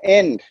is no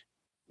end.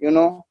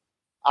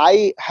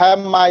 I have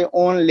my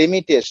own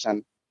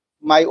limitation,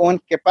 my own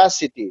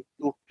capacity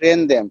to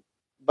train them,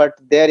 but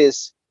there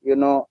is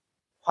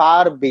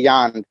far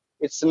beyond.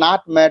 It's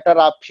not matter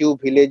of few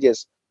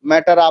villages,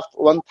 matter of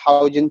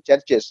 1,000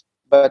 churches,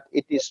 but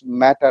it is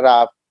matter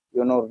of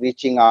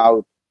reaching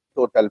out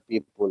total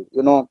people,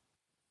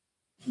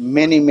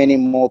 many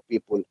more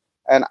people.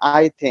 And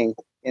I think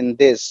in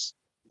this,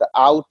 the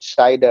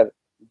outsider,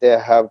 they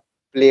have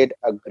played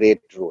a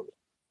great role,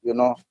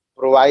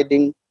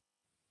 providing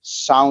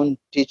sound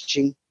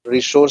teaching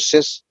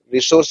resources.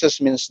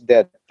 Resources means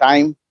their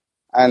time,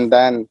 and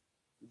then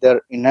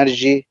their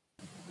energy,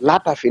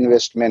 lot of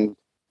investment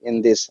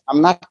in this.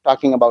 I'm not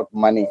talking about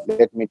money,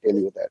 let me tell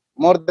you that.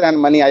 More than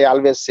money, I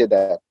always say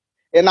that.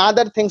 And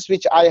other things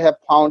which I have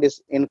found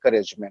is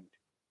encouragement.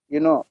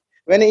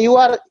 When you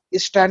are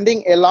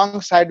standing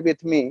alongside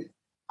with me,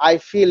 I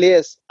feel,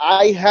 yes,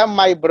 I have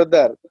my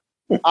brother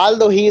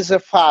Although he is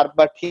far,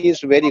 but he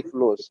is very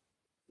close.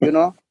 You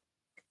know,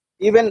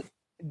 even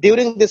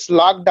during this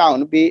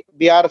lockdown,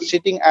 we are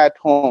sitting at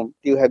home.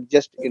 You have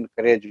just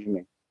encouraged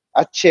me.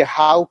 Ache,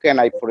 how can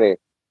I pray?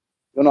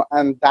 You know,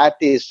 and that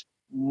is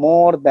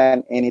more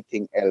than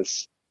anything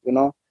else. You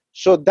know,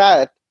 so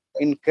that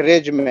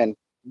encouragement,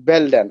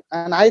 well done.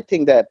 And I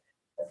think that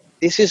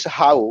this is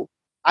how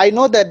I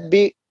know that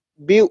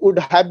we would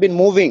have been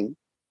moving,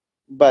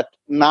 but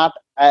not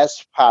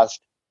as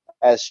fast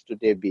as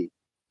today be.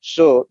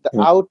 So the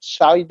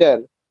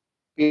outsider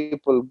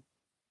people,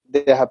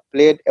 they have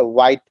played a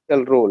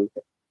vital role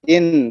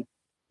in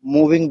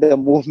moving the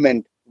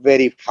movement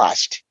very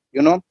fast,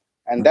 you know,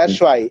 and that's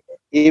why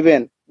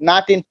even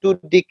not in 2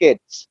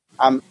 decades,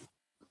 I'm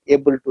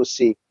able to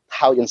see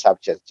thousands of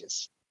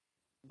churches.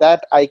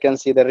 That I can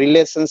see the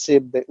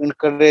relationship, the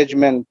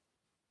encouragement,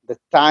 the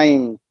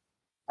time,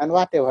 and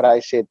whatever I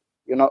said,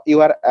 you know,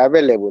 you are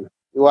available.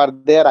 You are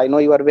there. I know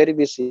you are very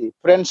busy.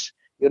 Friends,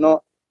 you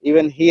know,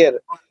 even here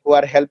who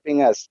are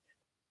helping us.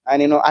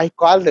 And, you know, I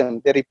call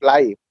them, they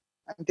reply.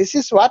 And this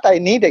is what I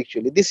need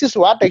actually. This is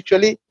what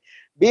actually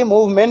be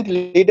movement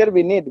leader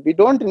we need. We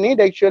don't need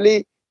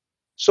actually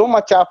so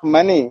much of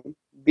money.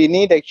 We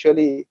need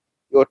actually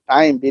your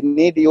time. We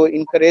need your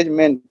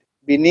encouragement.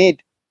 We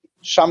need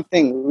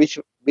something which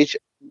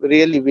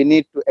really we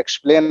need to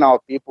explain our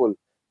people.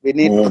 We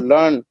need to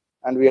learn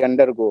and we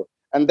undergo.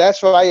 And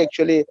that's why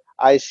actually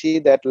I see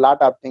that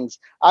lot of things.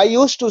 I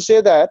used to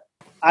say that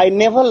I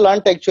never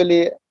learned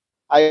actually.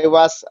 I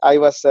was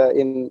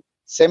in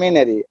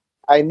seminary.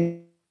 I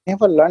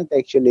never learned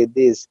actually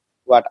this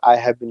what I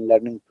have been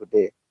learning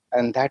today,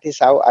 and that is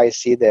how I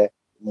see the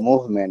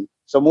movement.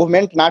 So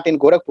movement not in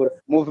Gorakhpur,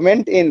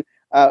 movement in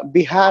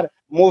Bihar,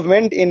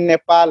 movement in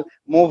Nepal,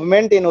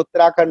 movement in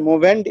Uttarakhand,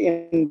 movement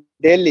in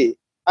Delhi.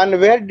 And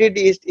where did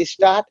it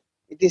start?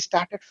 It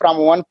started from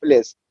one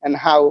place, and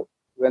how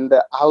when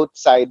the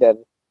outsider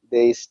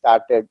they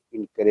started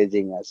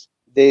encouraging us,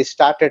 they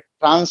started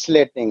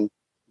translating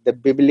the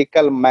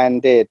biblical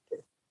mandate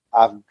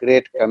of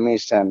Great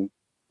Commission,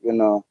 you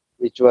know,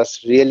 which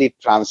was really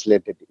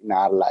translated in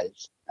our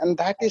lives. And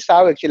that is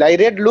how actually I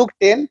read Luke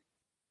 10,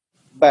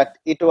 but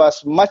it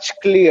was much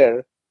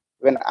clearer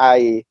when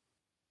I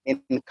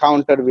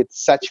encountered with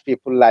such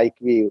people like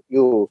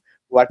you,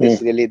 what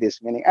is really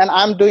this meaning. And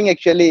I'm doing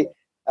actually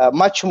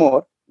much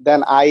more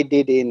than I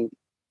did in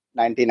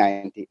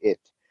 1998.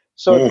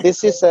 So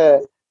this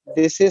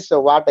is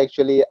what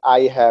actually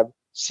I have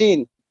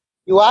seen.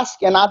 You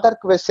ask another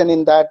question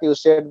in that you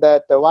said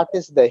that what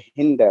is the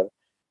hinder,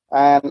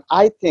 and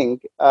I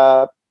think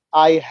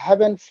I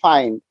haven't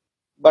find,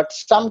 but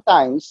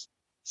sometimes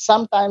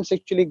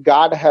actually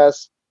God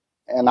has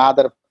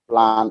another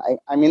plan.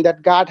 I mean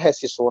that God has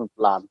his own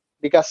plan,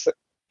 because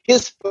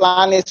his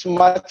plan is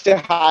much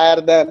higher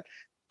than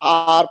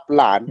our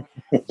plan.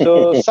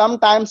 So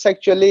sometimes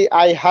actually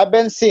I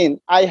haven't seen,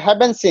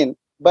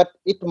 but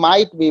it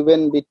might be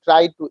when we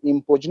try to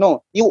impose.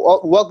 No, you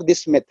work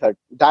this method,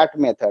 that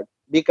method,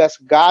 because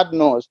God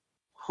knows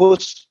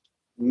whose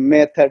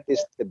method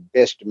is the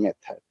best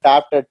method.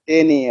 After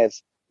 10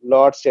 years,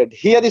 Lord said,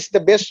 here is the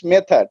best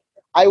method.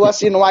 I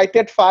was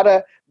invited for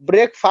a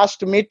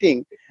breakfast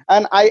meeting,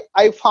 and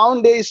I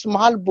found a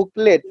small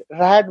booklet,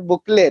 red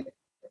booklet,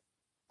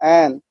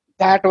 and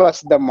that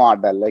was the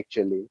model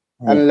actually.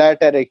 And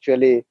later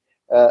actually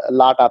a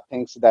lot of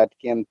things that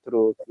came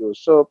through you.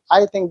 So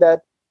I think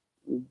that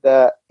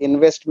the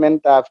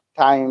investment of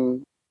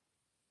time,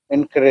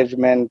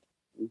 encouragement,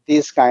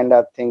 these kind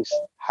of things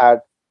had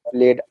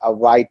played a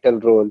vital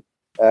role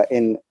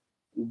in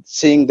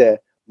seeing the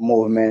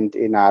movement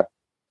in our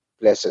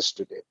places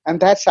today. And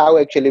that's how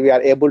actually we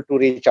are able to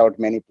reach out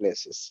many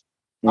places.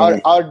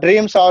 Our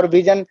dreams, our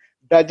vision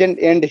doesn't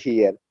end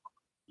here.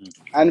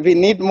 And we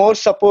need more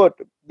support.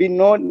 We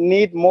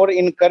need more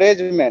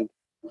encouragement,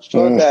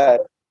 so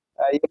that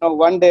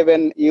one day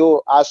when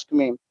you ask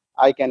me,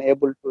 I can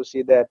able to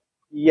see that,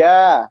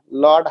 yeah,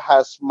 Lord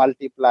has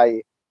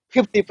multiplied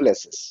 50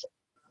 places.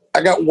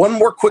 I got one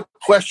more quick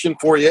question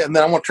for you, and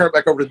then I want to turn it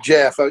back over to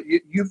Jeff.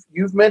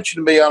 You've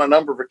mentioned to me on a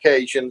number of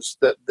occasions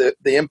that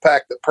the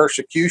impact that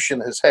persecution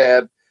has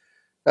had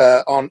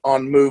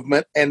on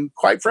movement, and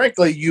quite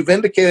frankly, you've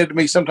indicated to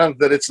me sometimes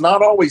that it's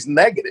not always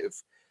negative.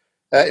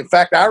 In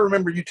fact, I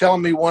remember you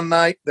telling me one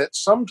night that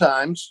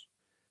sometimes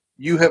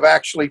you have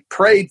actually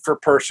prayed for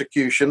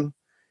persecution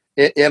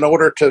in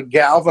order to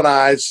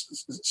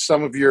galvanize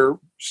some of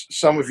your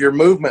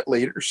movement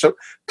leaders. So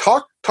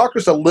talk to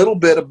us a little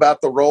bit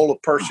about the role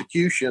of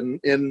persecution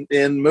in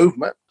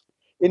movement.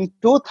 In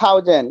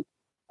 2000,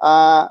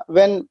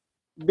 when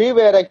we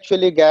were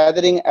actually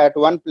gathering at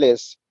one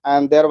place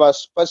and there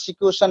was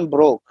persecution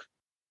broke,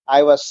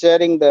 I was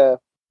sharing the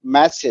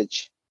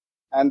message,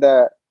 and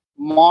the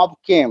mob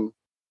came,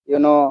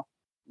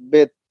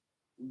 with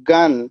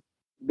gun,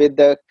 with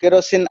the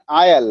kerosene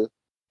oil,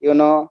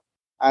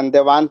 and they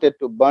wanted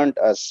to burn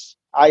us.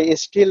 I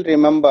still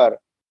remember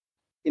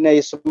in a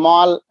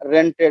small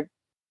rented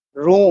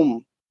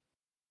room,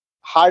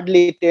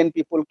 hardly 10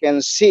 people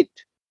can sit,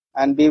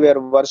 and we were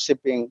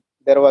worshiping.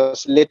 There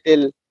was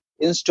little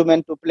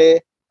instrument to play.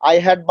 I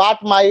had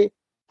bought my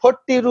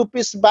 40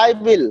 rupees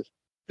Bible.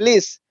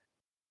 Please,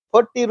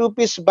 40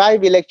 rupees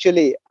Bible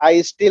actually.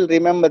 I still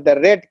remember the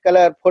red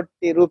color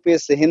 40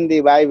 rupees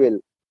Hindi Bible.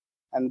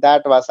 And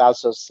that was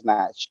also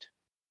snatched.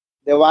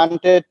 They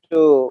wanted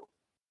to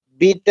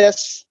beat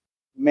us,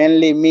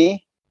 mainly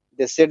me.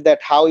 They said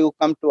that how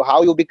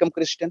you become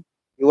Christian?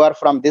 You are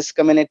from this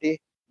community.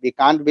 We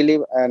can't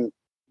believe. And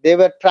they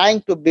were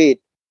trying to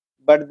beat,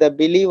 but the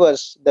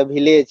believers, the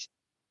village,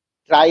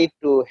 tried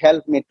to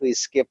help me to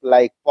escape,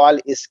 like Paul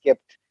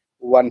escaped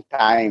one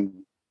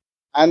time.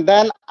 And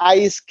then I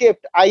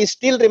escaped. I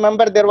still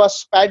remember there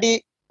was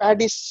paddy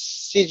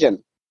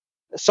season.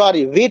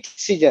 Sorry, wheat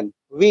season,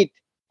 wheat.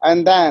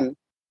 And then,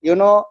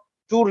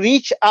 to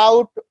reach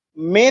out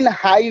main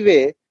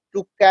highway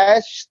to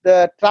catch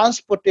the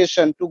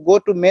transportation to go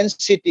to main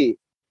city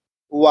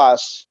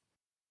was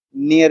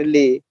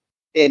nearly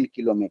 10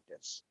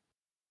 kilometers.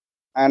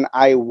 And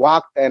I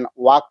walked and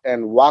walked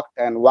and walked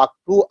and walked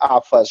 2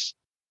 hours,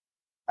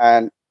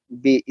 and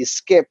we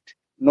escaped.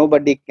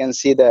 Nobody can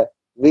see the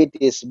wheat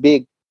is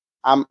big.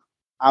 I'm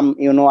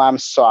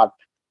short.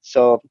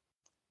 So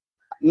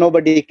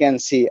nobody can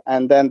see.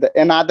 And then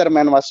another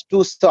man was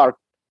too short.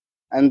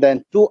 And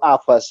then 2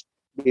 hours,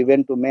 we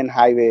went to main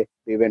highway.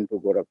 We went to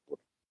Gorakhpur.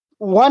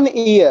 1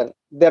 year,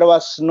 there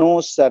was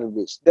no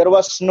service. There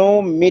was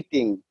no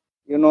meeting.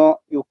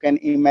 You can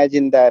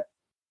imagine that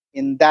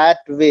in that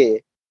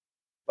way,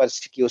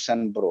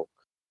 persecution broke.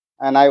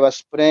 And I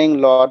was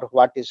praying, Lord,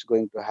 what is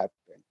going to happen?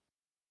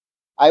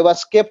 I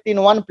was kept in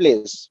one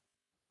place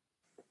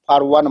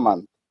for 1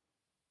 month.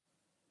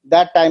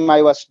 That time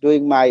I was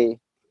doing my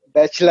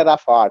Bachelor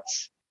of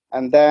Arts.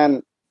 And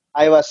then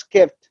I was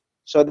kept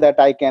so that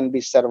I can be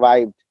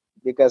survived,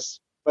 because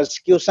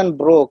persecution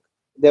broke.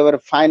 They were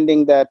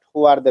finding that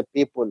who are the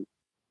people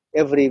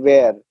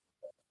everywhere.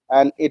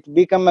 And it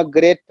became a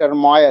great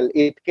turmoil.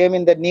 It came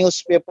in the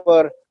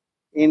newspaper,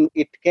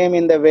 it came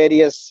in the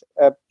various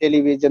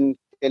television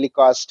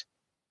telecast.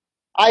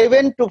 I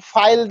went to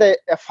file the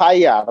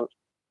FIR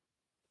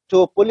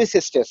to a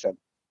police station.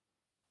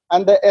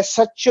 And the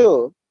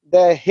SHO,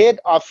 the head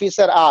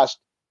officer, asked,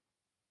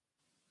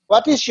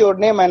 "What is your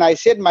name?" And I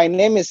said, "My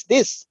name is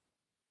this."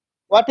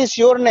 "What is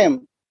your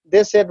name?"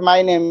 They said,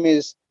 "My name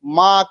is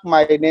Mark,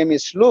 my name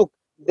is Luke."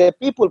 The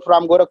people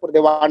from Gorakhpur, they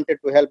wanted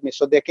to help me,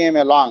 so they came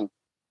along.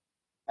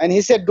 And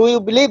he said, "Do you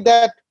believe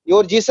that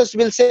your Jesus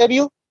will save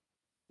you?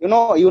 You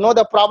know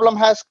the problem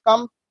has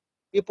come.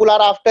 People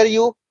are after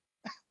you."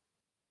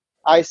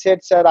 I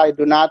said, "Sir, I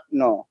do not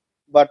know.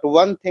 But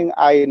one thing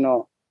I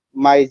know,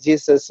 my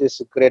Jesus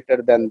is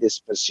greater than this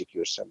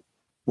persecution,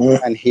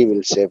 and he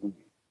will save me."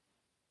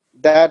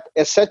 That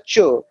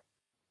SHO,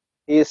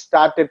 he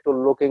started to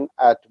looking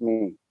at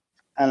me.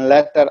 And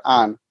later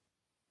on,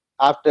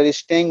 after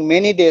staying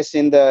many days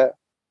in the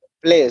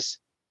place,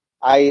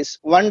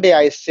 one day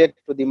I said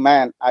to the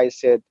man, I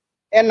said,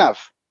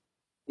 "Enough.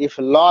 If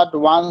Lord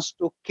wants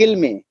to kill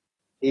me,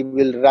 he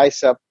will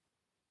rise up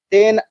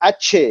 10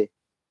 Ache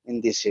in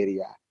this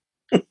area."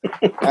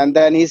 And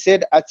then he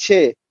said,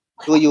 "Ache,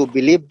 do you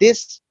believe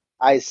this?"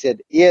 I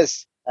said,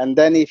 "Yes." And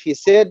then he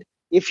said,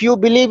 "If you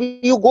believe,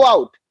 you go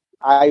out."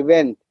 I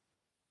went,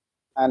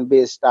 and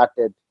we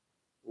started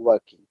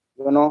working,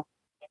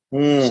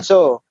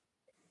 So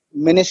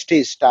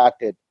ministry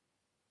started,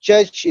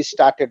 church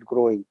started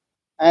growing.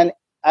 And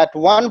at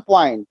one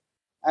point,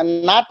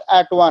 and not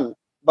at one,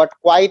 but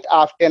quite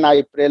often,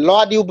 I pray,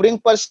 "Lord, you bring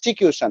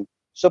persecution."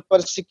 So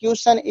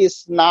persecution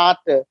is not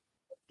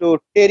to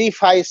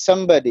terrify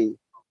somebody,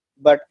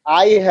 but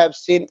I have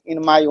seen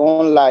in my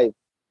own life,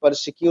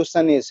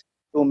 persecution is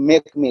to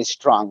make me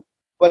strong.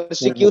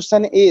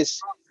 Persecution is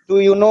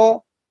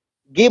to,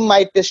 give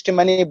my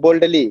testimony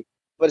boldly.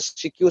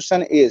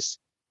 Persecution is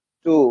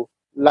to,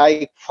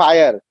 like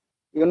fire,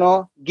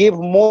 give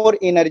more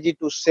energy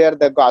to share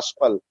the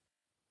gospel.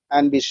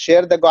 And we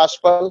share the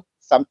gospel,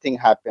 something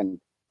happened.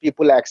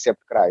 People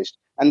accept Christ.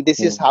 And this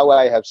is how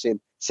I have seen.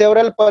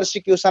 Several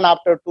persecution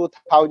after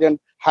 2000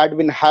 had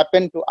been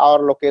happened to our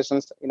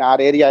locations in our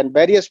area in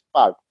various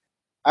parts.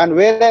 And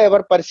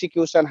wherever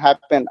persecution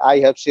happened, I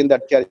have seen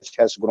that church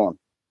has grown.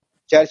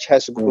 Church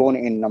has grown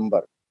in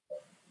number.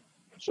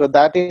 So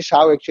that is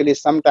how actually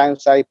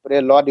sometimes I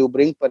pray, "Lord, you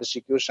bring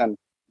persecution."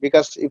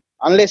 Because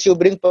unless you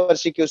bring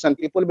persecution,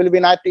 people will be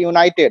not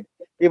united.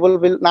 People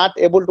will not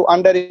able to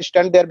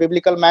understand their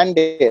biblical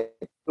mandate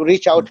to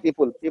reach out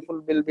people.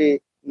 People will be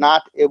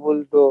not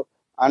able to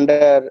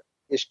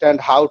understand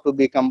how to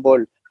become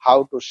bold,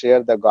 how to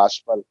share the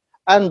gospel.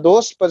 And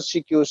those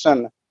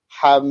persecution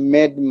have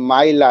made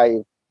my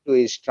life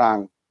to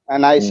strong.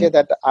 And I say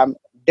that I'm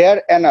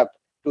dare enough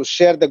to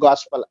share the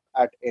gospel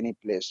at any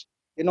place.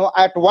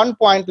 At one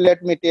point,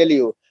 let me tell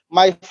you,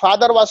 my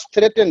father was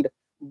threatened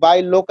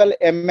by local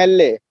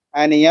MLA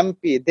and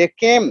MP. They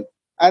came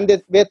and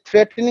they were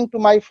threatening to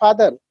my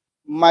father.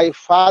 My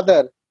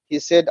father, he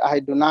said, "I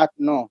do not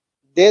know."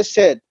 They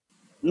said,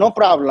 "No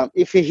problem.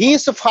 If he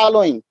is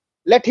following,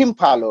 let him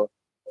follow.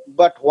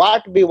 But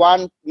what we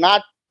want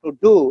not to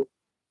do,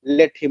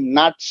 let him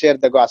not share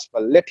the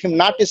gospel. Let him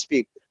not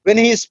speak. When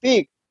he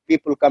speaks,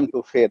 people come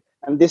to faith.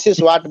 And this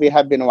is what we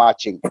have been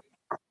watching.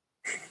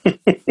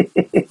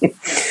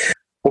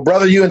 Well,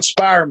 brother, you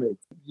inspire me.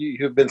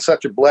 You have been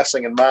such a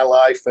blessing in my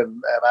life,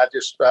 and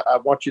I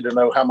want you to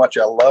know how much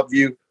I love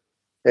you,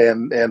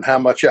 and how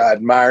much I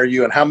admire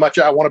you, and how much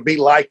I want to be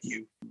like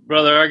you.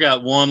 Brother, I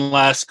got one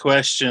last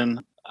question.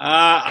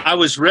 I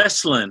was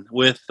wrestling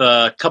with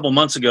a couple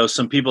months ago.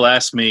 Some people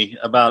asked me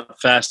about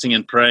fasting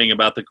and praying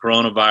about the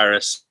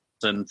coronavirus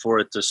and for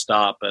it to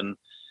stop. So,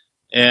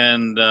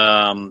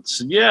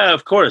 yeah,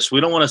 of course, we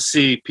don't want to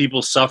see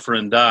people suffer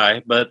and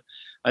die. But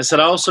I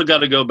said, I also got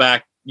to go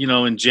back,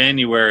 in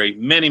January,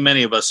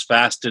 many of us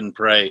fasted and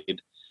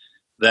prayed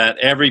that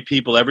every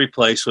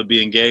place would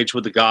be engaged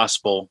with the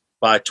gospel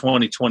by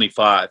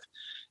 2025,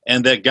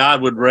 and that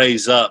God would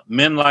raise up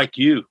men like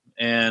you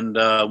and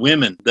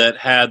women that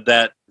had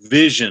that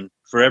vision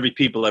for every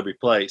people, every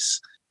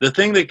place. The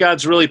thing that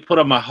God's really put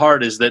on my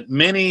heart is that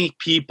many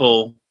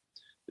people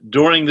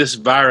during this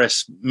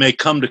virus may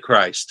come to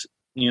Christ,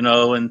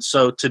 and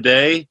so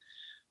today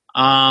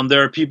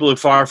there are people who are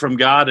far from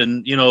God,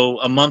 and,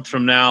 a month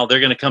from now, they're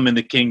going to come in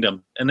the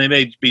kingdom, and they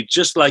may be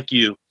just like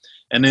you,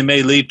 and they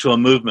may lead to a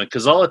movement,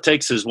 because all it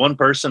takes is one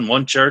person,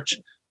 one church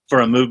for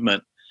a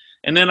movement.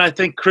 And then I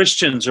think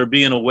Christians are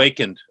being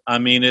awakened. I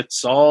mean,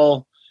 it's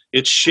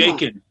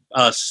shaken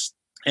us.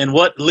 And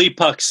what Lee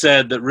Puck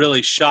said that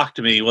really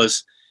shocked me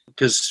was,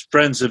 because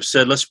friends have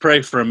said, let's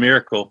pray for a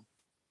miracle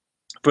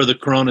for the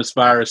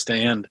coronavirus to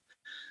end.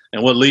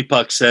 And what Lee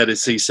Puck said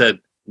is, he said,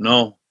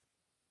 no,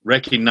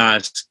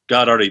 recognize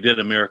God already did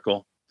a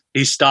miracle.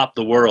 He stopped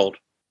the world.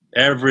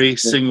 Every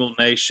single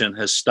nation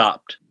has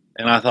stopped.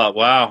 And I thought,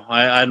 wow,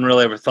 I hadn't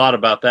really ever thought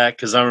about that,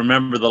 because I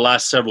remember the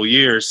last several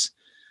years,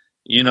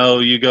 you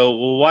go,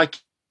 well, why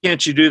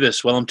can't you do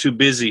this? Well, I'm too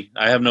busy.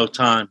 I have no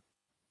time.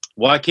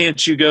 Why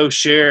can't you go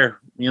share?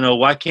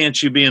 Why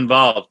can't you be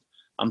involved?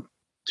 I'm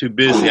too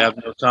busy. I have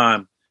no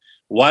time.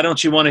 Why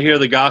don't you want to hear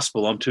the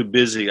gospel? I'm too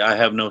busy. I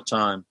have no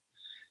time.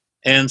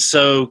 And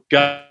so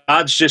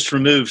God's just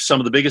removed some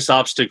of the biggest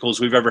obstacles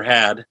we've ever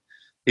had.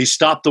 He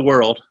stopped the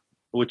world,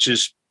 which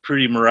is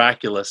pretty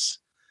miraculous.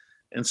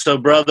 And so,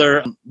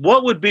 brother,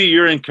 what would be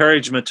your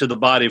encouragement to the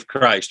body of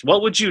Christ?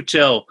 What would you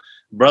tell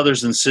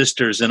brothers and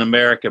sisters in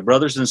America,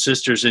 brothers and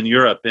sisters in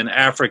Europe, in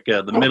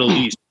Africa, the Middle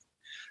East?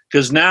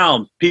 Because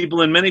now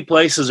people in many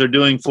places are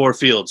doing four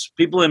fields.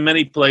 People in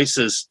many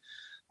places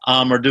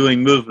are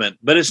doing movement.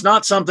 But it's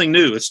not something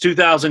new. It's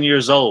 2,000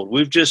 years old.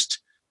 We've just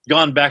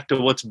gone back to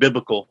what's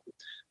biblical.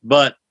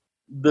 But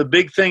the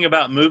big thing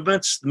about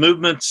movements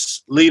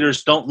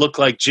leaders don't look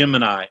like Jim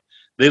and I.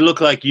 They look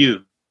like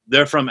you.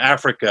 They're from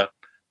Africa.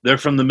 They're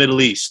from the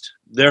Middle East.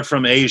 They're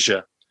from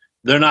Asia.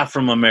 They're not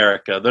from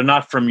America. They're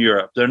not from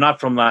Europe. They're not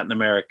from Latin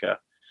America.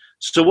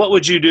 So what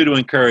would you do to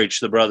encourage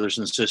the brothers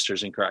and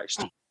sisters in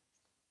Christ?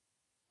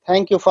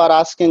 Thank you for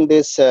asking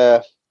this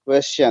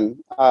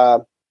question.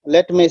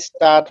 Let me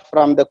start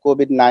from the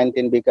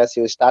COVID-19, because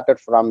you started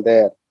from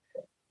there.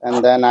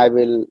 And then I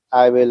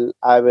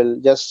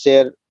will just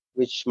share,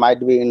 which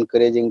might be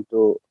encouraging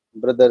to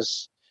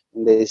brothers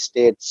in the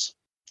States.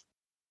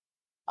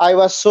 I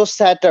was so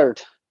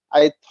shattered.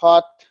 I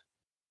thought,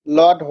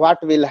 Lord, what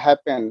will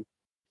happen?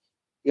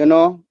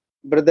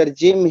 Brother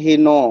Jim,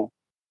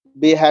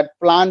 we had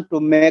planned to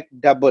make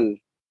double.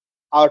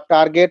 Our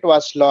target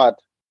was, Lord,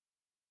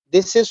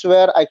 this is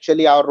where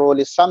actually our role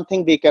is.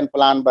 Something we can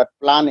plan, but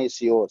plan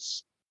is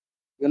yours.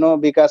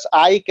 Because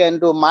I can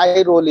do,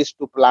 my role is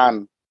to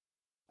plan,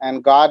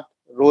 and God's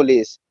role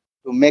is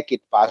to make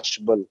it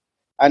possible.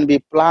 And we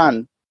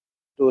plan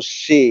to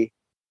see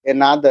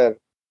another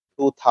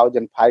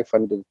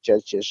 2,500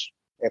 churches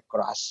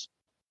across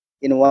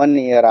in 1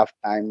 year of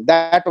time.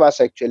 That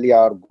was actually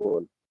our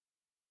goal.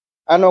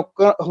 And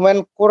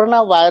when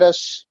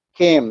coronavirus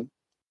came,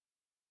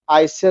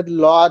 I said,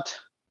 Lord,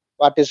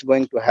 what is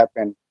going to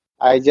happen?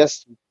 I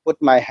just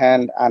put my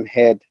hand on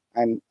head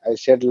and I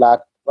said, Lord,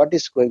 what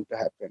is going to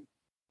happen?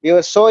 We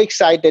were so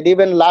excited.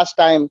 Even last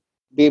time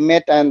we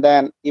met, and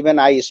then even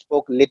I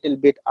spoke a little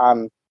bit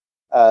on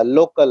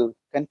local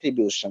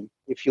contribution,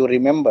 if you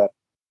remember.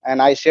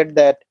 And I said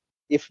that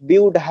if we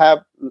would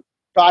have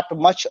taught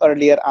much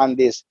earlier on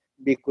this,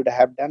 we could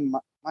have done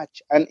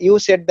much. And you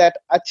said that,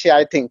 Akshay,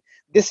 I think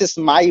this is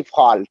my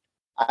fault.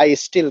 I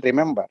still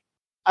remember.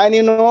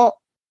 And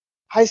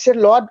I said,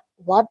 Lord,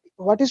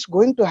 what is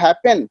going to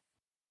happen?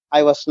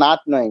 I was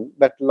not knowing,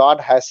 but Lord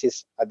has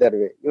his other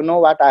way.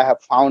 What I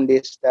have found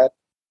is that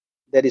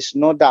there is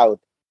no doubt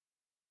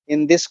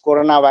in this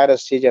coronavirus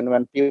season,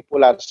 when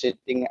people are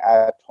sitting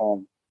at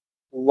home,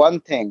 one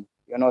thing,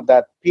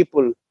 that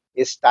people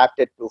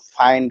started to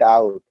find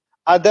out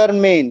other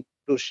men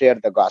to share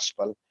the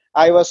gospel.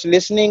 I was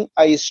listening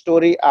a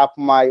story of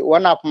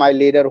one of my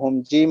leader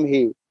whom Jim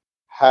he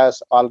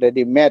has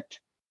already met.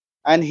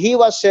 And he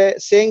was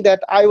saying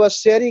that I was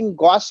sharing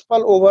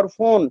gospel over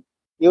phone.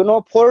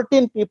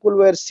 14 people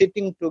were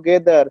sitting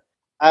together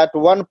at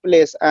one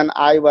place, and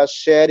I was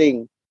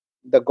sharing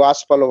the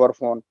gospel over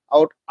phone.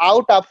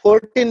 Out of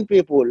 14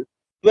 people,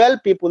 12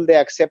 people, they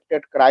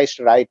accepted Christ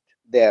right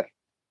there.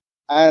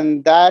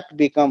 And that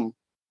become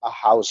a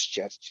house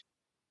church.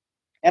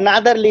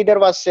 Another leader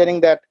was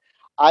sharing that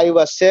I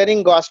was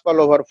sharing gospel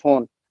over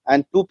phone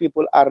and two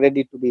people are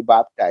ready to be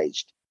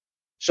baptized.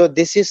 So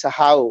this is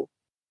how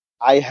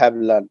I have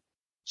learned.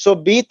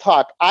 So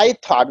I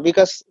thought,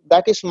 because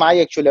that is my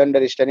actual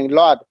understanding,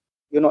 Lord,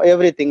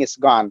 everything is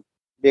gone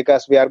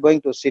because we are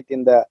going to sit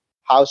in the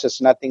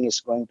houses, nothing is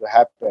going to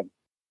happen.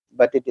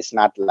 But it is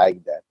not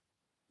like that.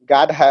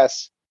 God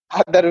has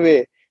other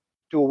way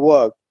to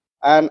work.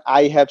 And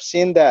I have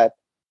seen that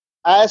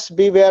as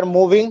we are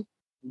moving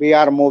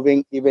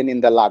even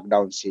in the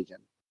lockdown season.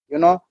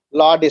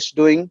 Lord is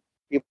doing,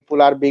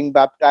 people are being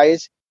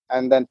baptized,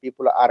 and then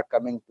people are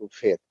coming to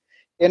faith.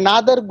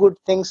 Another good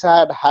things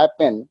had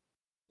happened.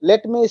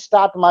 Let me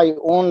start my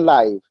own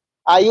life.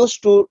 I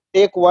used to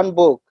take one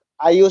book.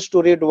 I used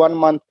to read 1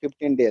 month,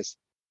 15 days.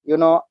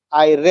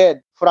 I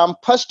read from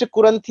First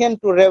Corinthians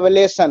to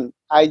Revelation.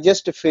 I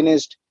just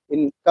finished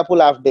in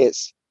couple of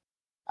days.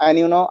 And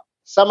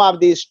some of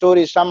the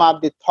stories, some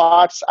of the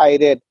thoughts I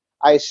read,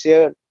 I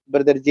share,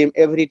 Brother Jim,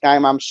 every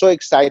time. I'm so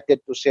excited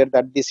to share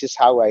that this is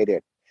how I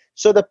read.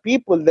 So the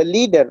people, the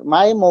leader,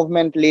 my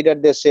movement leader,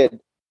 they said,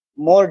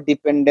 more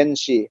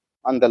dependency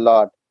on the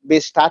Lord. We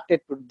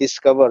started to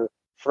discover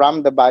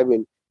from the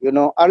Bible.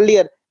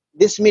 Earlier,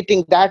 this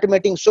meeting, that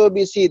meeting, so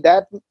busy,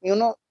 that,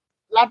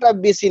 lot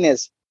of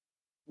busyness.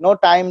 No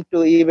time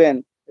to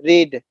even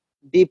read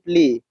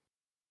deeply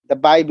the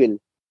Bible.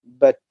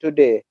 But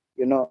today,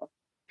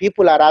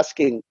 people are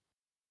asking,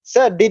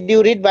 sir, did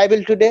you read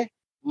Bible today?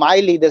 My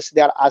leaders,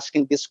 they are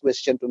asking this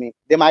question to me.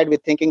 They might be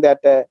thinking that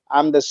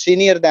I'm the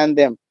senior than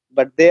them,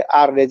 but they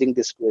are raising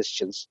these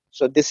questions.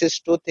 So this is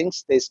two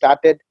things. They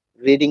started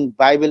reading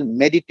Bible,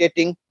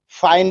 meditating,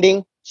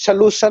 finding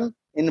solution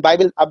in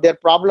Bible of their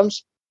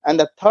problems. And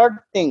the third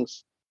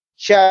things,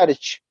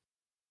 church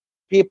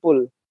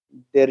people,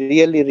 they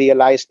really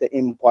realize the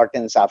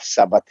importance of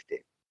Sabbath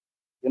day.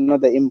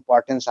 The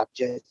importance of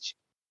church.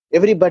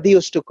 Everybody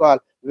used to call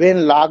when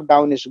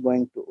lockdown is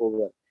going to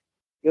over.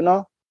 You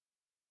know,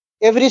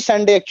 every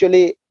Sunday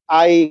actually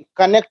I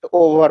connect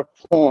over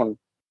phone.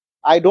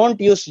 I don't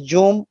use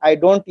Zoom. I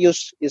don't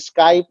use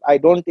Skype. I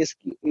don't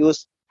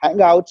use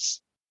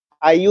Hangouts.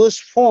 I use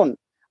phone.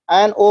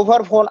 And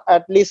over phone,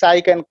 at least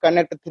I can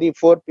connect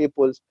 3-4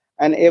 people,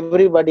 and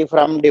everybody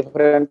from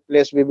different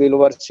place we will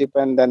worship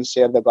and then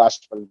share the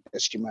gospel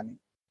testimony.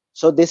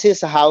 So this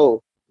is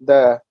how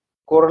the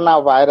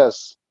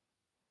coronavirus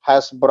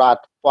has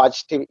brought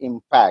positive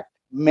impact,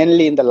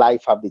 mainly in the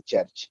life of the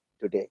church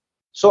today.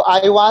 So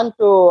I want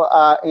to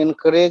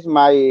encourage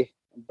my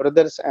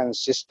brothers and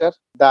sisters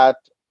that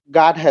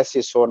God has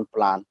his own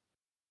plan.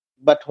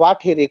 But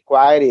what he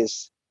requires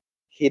is,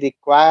 he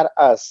requires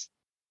us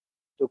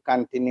to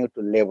continue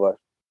to labor.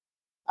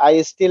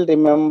 I still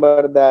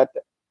remember that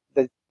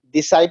the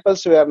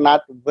disciples were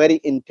not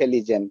very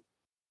intelligent.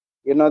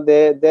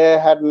 They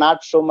had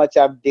not so much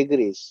of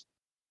degrees,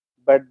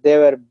 but they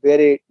were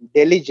very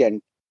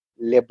diligent,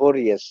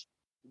 laborious.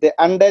 They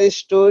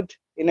understood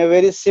in a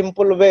very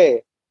simple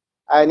way,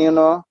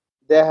 and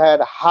they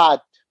had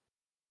heart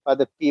for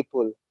the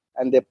people,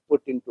 and they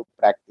put into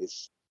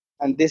practice.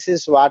 And this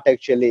is what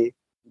actually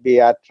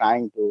we are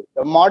trying to.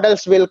 The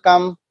models will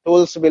come,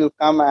 tools will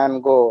come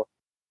and go,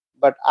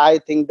 but I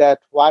think that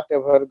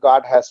whatever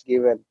God has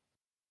given,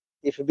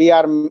 if we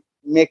are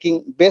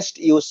making best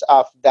use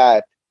of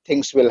that,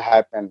 things will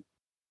happen.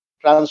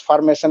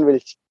 Transformation will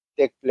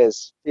take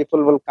place.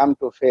 People will come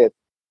to faith,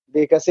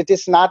 because it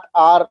is not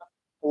our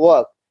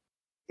work,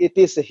 it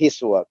is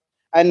his work.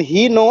 And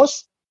he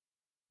knows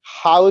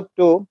how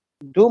to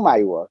do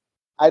my work.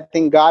 I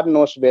think God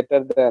knows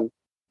better than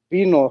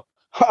we know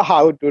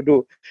how to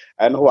do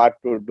and what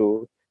to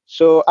do.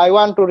 So I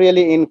want to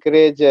really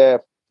encourage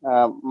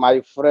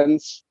my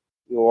friends,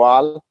 you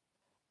all,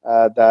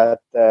 that,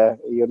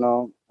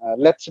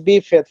 let's be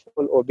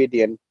faithful,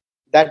 obedient.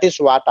 That is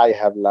what I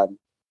have learned.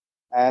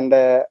 And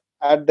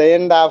at the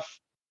end of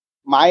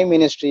my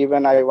ministry,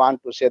 when I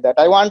want to say that,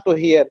 I want to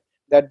hear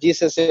that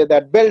Jesus said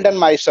that, well done,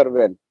 my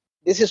servant.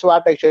 This is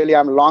what actually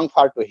I'm long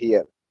for to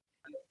hear.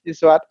 This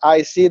is what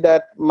I see,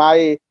 that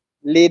my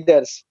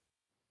leaders,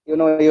 you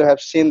have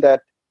seen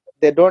that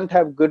they don't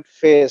have good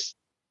face,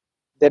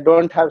 they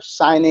don't have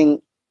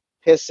shining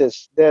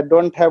faces, they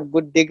don't have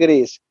good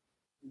degrees,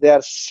 they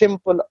are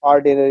simple,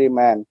 ordinary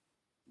men.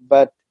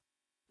 But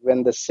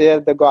when they share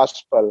the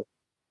gospel,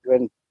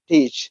 when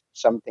teach,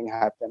 something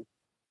happen.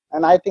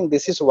 And I think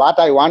this is what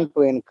I want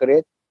to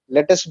encourage.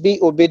 Let us be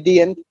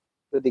obedient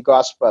to the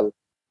gospel.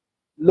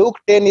 Luke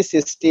 10 is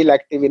still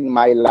active in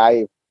my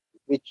life,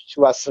 which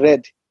was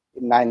read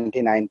in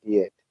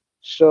 1998.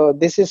 So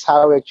this is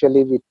how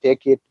actually we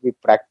take it, we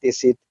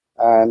practice it,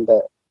 and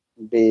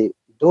we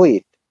do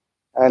it.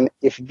 And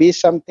if be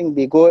something,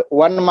 we go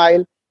 1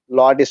 mile,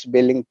 Lord is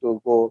willing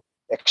to go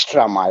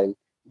extra mile.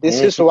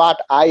 This is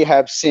what I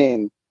have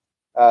seen,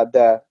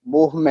 the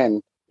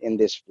movement in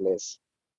this place.